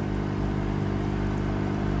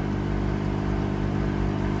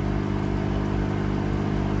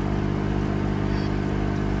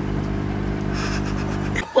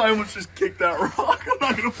 I almost just kicked that rock. I'm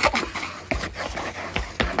not gonna fall.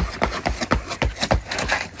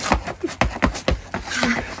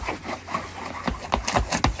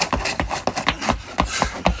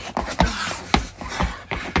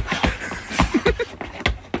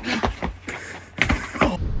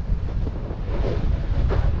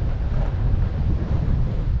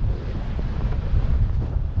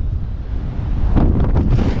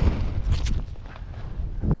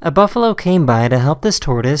 A buffalo came by to help this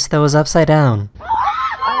tortoise that was upside down.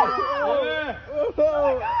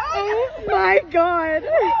 Oh my god!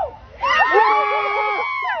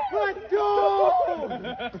 Let's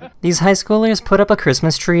go! These high schoolers put up a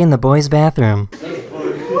Christmas tree in the boys' bathroom. Come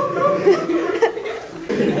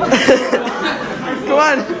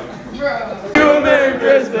on! Merry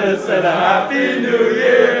Christmas and a Happy New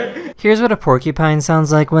Year! Here's what a porcupine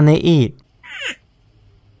sounds like when they eat.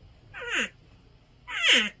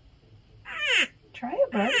 Try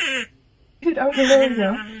it, bud. Dude, okay, there we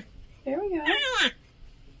go. There we go.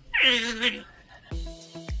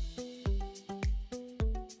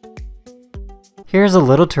 Here's a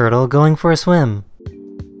little turtle going for a swim.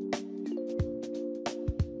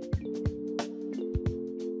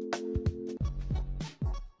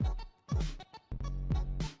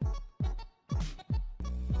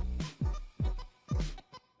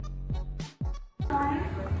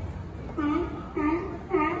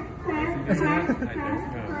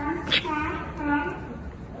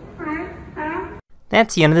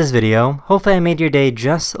 That's the end of this video. Hopefully I made your day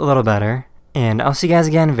just a little better, and I'll see you guys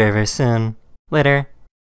again very, very soon. Later.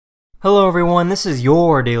 Hello everyone, this is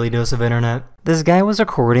your Daily Dose of Internet. This guy was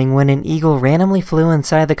recording when an eagle randomly flew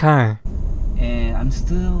inside the car. And I'm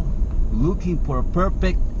still looking for a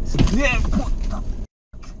perfect... What the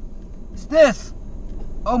is this?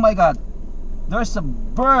 Oh my god. There's a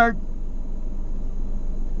bird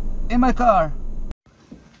in my car.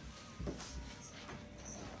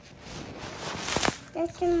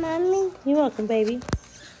 That's your mommy. You're welcome, baby.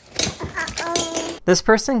 This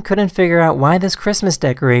person couldn't figure out why this Christmas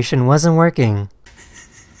decoration wasn't working.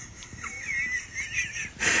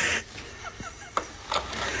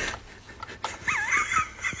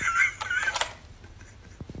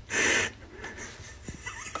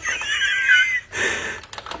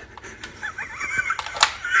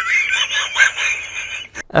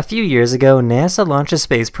 A few years ago, NASA launched a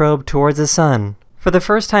space probe towards the sun. For the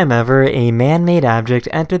first time ever, a man-made object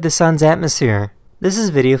entered the sun's atmosphere. This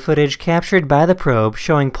is video footage captured by the probe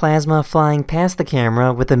showing plasma flying past the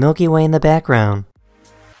camera with the Milky Way in the background.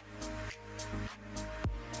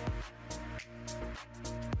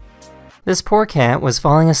 This poor cat was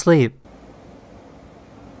falling asleep.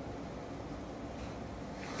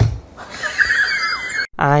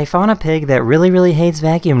 I found a pig that really hates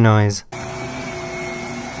vacuum noise.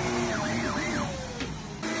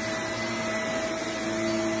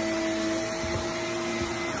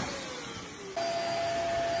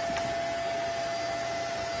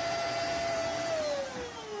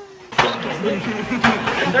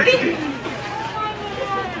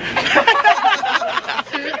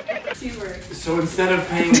 So instead of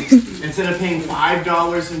paying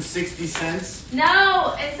 $5.60.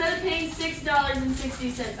 No, instead of paying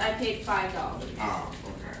 $6.60, I paid $5. Oh,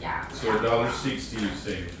 okay. Yeah. So $1.60 you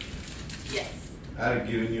saved. Yes. I'd have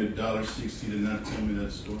given you $1.60 to not tell me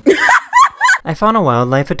that story. I found a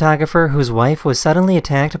wildlife photographer whose wife was suddenly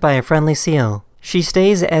attacked by a friendly seal. She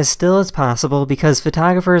stays as still as possible because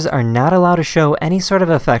photographers are not allowed to show any sort of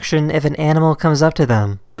affection if an animal comes up to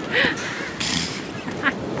them.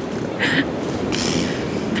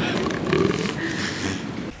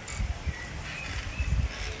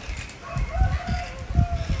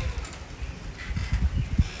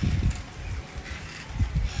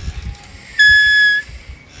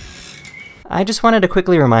 I just wanted to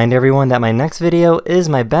quickly remind everyone that my next video is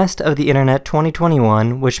my Best of the Internet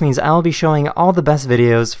 2021, which means I'll be showing all the best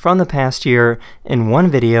videos from the past year in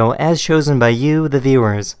one video as chosen by you, the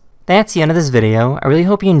viewers. That's the end of this video. I really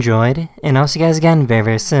hope you enjoyed, and I'll see you guys again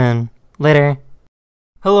very soon. Later.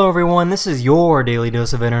 Hello everyone, this is your Daily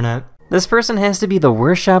Dose of Internet. This person has to be the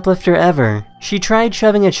worst shoplifter ever. She tried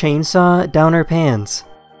shoving a chainsaw down her pants.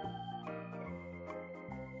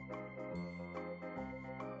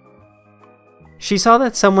 She saw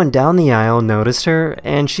that someone down the aisle noticed her,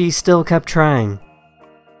 and she still kept trying.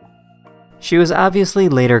 She was obviously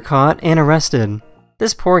later caught and arrested.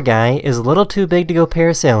 This poor guy is a little too big to go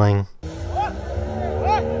parasailing.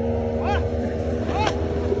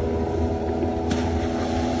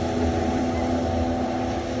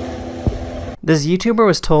 This YouTuber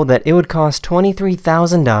was told that it would cost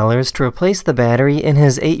 $23,000 to replace the battery in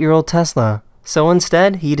his 8-year-old Tesla. So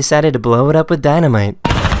instead, he decided to blow it up with dynamite.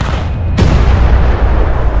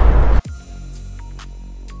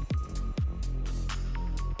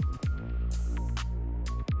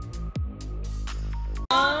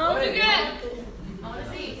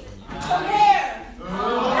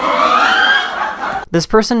 This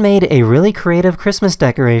person made a really creative Christmas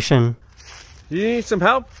decoration. You need some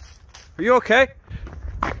help? Are you okay?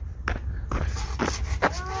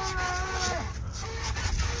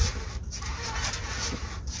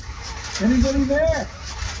 Anybody there?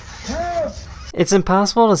 Help! It's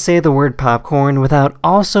impossible to say the word popcorn without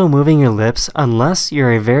also moving your lips unless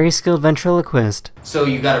you're a very skilled ventriloquist. So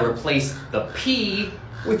you gotta replace the P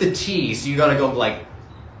with the T. So you gotta go like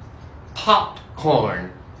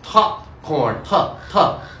popcorn, popcorn,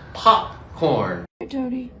 popcorn. Hey,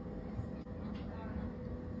 Jody.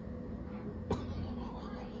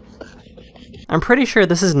 I'm pretty sure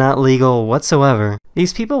this is not legal whatsoever.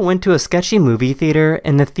 These people went to a sketchy movie theater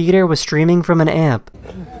and the theater was streaming from an app.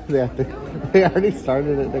 They already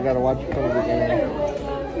started it. They gotta watch it from the beginning.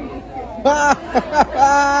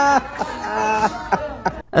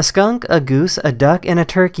 A skunk, a goose, a duck, and a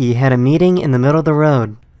turkey had a meeting in the middle of the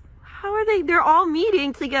road. How are they? They're all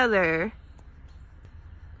meeting together.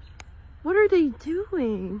 What are they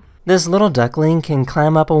doing? This little duckling can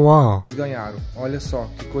climb up a wall. Ganharam. Olha só,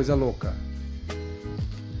 que coisa louca.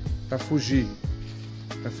 Pra fugir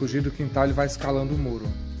do quintal, ele vai escalando o muro.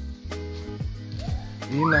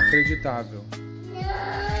 Inacreditável.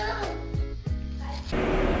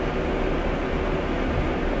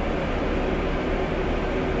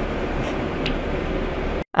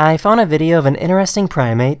 I found a video of an interesting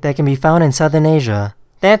primate that can be found in Southern Asia.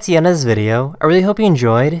 That's the end of this video. I really hope you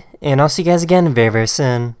enjoyed, and I'll see you guys again very, very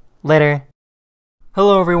soon. Later.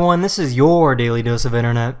 Hello everyone, this is your Daily Dose of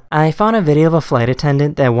Internet. I found a video of a flight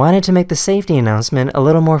attendant that wanted to make the safety announcement a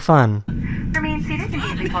little more fun. Remain seated and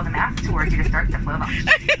immediately pull the mask towards you to start the flow launch.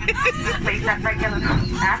 Place that bright yellow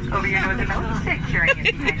mask over your nose and mouth, securing it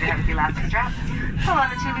behind your heavy elastic strap. Pull on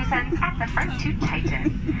the two loose ends at the front to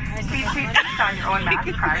tighten. Please put on your own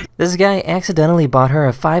mask card. This guy accidentally bought her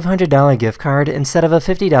a $500 gift card instead of a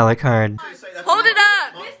 $50 card. Hold it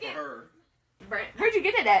up! Where'd you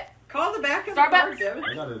get it at? Call the back of Starbucks.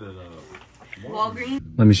 I got it at Walgreens.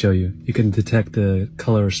 Let me show you. You can detect the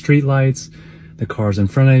color of street lights, the cars in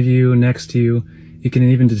front of you, next to you. You can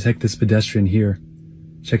even detect this pedestrian here.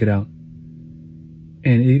 Check it out.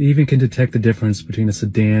 And it even can detect the difference between a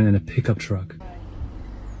sedan and a pickup truck.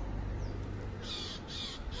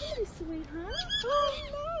 Hey, sweetheart.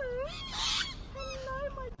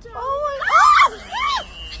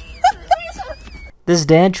 This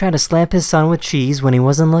dad tried to slap his son with cheese when he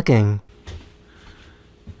wasn't looking.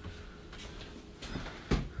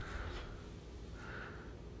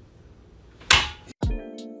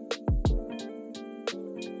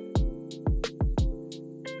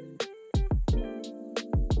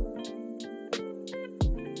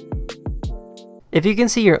 If you can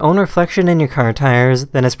see your own reflection in your car tires,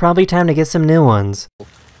 then it's probably time to get some new ones.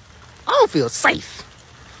 I don't feel safe.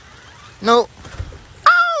 No,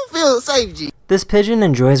 I don't feel safe, G. This pigeon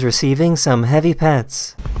enjoys receiving some heavy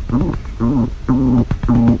pets.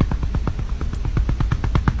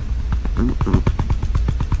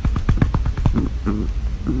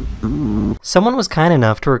 Someone was kind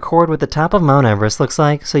enough to record what the top of Mount Everest looks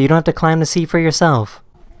like so you don't have to climb to see for yourself.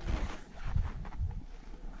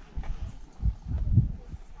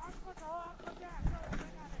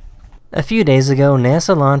 A few days ago,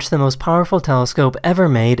 NASA launched the most powerful telescope ever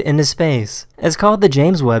made into space. It's called the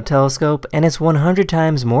James Webb Telescope, and it's 100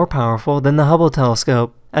 times more powerful than the Hubble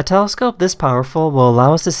telescope. A telescope this powerful will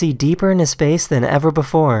allow us to see deeper into space than ever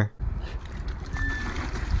before.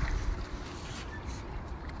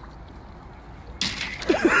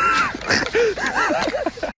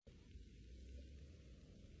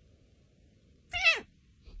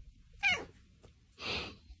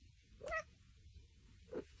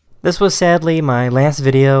 This was sadly my last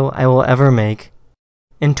video I will ever make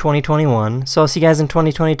in 2021, so I'll see you guys in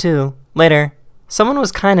 2022. Later. Someone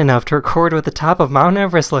was kind enough to record what the top of Mount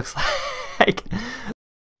Everest looks like.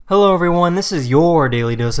 Hello everyone, this is your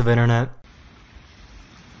Daily Dose of Internet.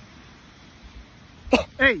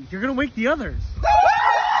 Hey, you're gonna wake the others.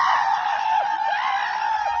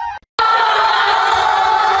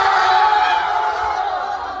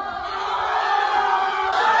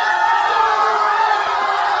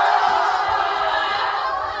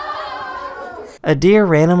 A deer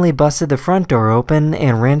randomly busted the front door open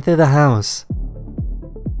and ran through the house.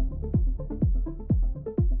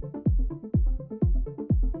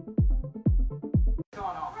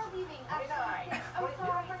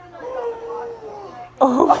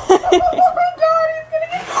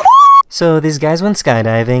 So these guys went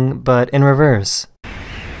skydiving, but in reverse.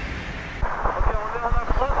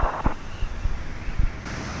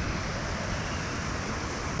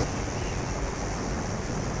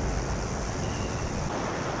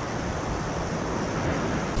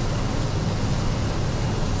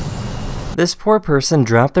 This poor person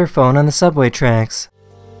dropped their phone on the subway tracks.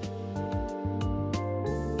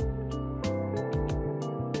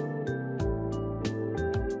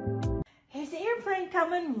 Here's the airplane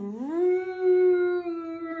coming.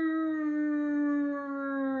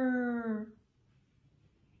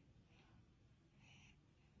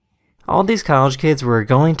 All these college kids were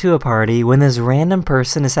going to a party when this random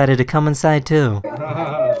person decided to come inside too.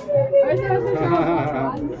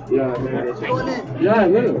 Yeah,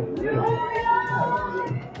 little.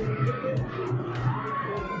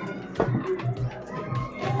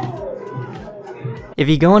 If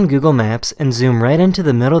you go on Google Maps and zoom right into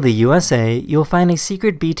the middle of the USA, you'll find a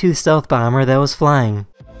secret B-2 stealth bomber that was flying.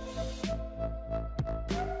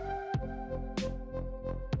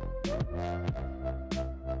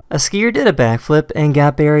 A skier did a backflip and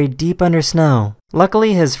got buried deep under snow.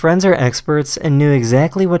 Luckily, his friends are experts and knew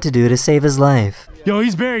exactly what to do to save his life. Yo,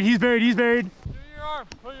 he's buried, he's buried, he's buried.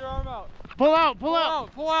 Put your arm out. Pull out, pull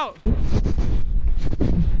out. Pull out.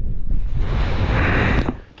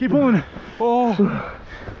 Keep pulling. Oh.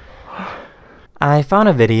 I found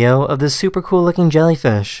a video of this super cool looking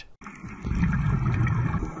jellyfish.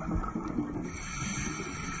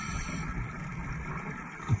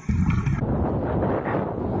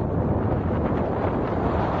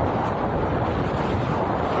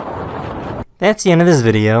 That's the end of this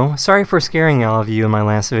video. Sorry for scaring all of you in my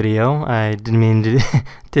last video. I didn't mean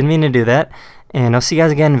to do that. And I'll see you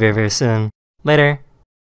guys again very, very soon. Later.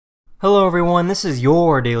 Hello everyone, this is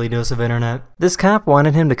your Daily Dose of Internet. This cop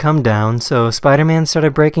wanted him to come down, so Spider-Man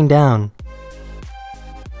started breaking down.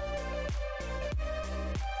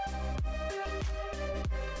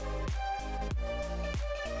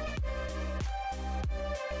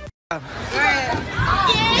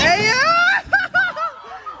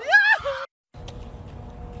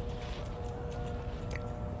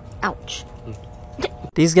 Ouch.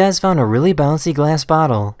 These guys found a really bouncy glass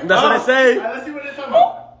bottle. That's what I say. Let's see what they're talking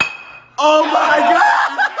about. Oh my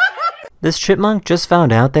god! This chipmunk just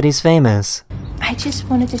found out that he's famous. I just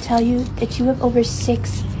wanted to tell you that you have over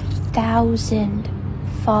 6,000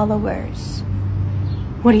 followers.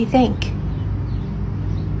 What do you think?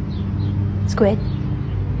 Squid?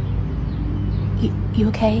 You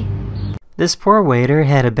okay? This poor waiter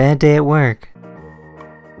had a bad day at work.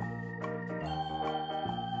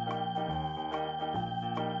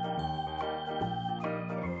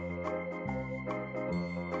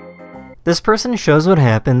 This person shows what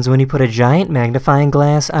happens when you put a giant magnifying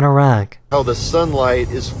glass on a rock. How the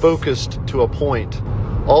sunlight is focused to a point.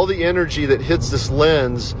 All the energy that hits this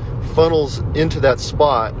lens funnels into that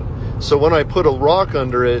spot. So when I put a rock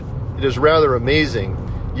under it, it is rather amazing.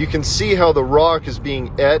 You can see how the rock is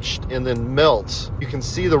being etched and then melts. You can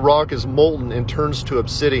see the rock is molten and turns to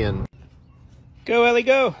obsidian. Go, Ellie,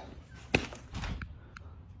 go.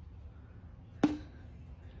 That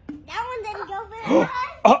one didn't go very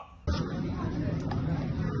high. Oh.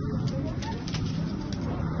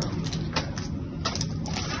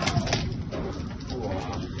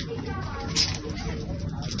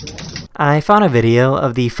 I found a video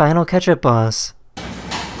of the final ketchup boss.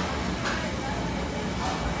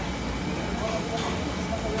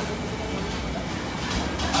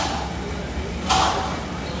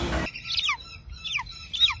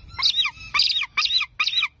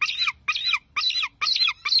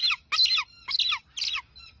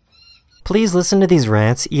 Please listen to these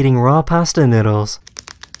rats eating raw pasta noodles.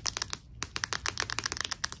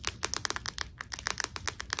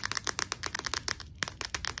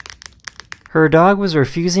 Her dog was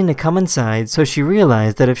refusing to come inside, so she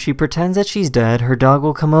realized that if she pretends that she's dead, her dog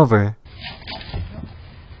will come over.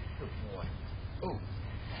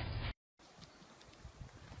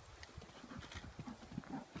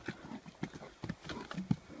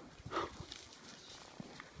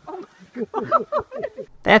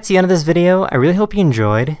 That's the end of this video. I really hope you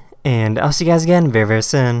enjoyed, and I'll see you guys again very, very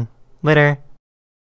soon. Later.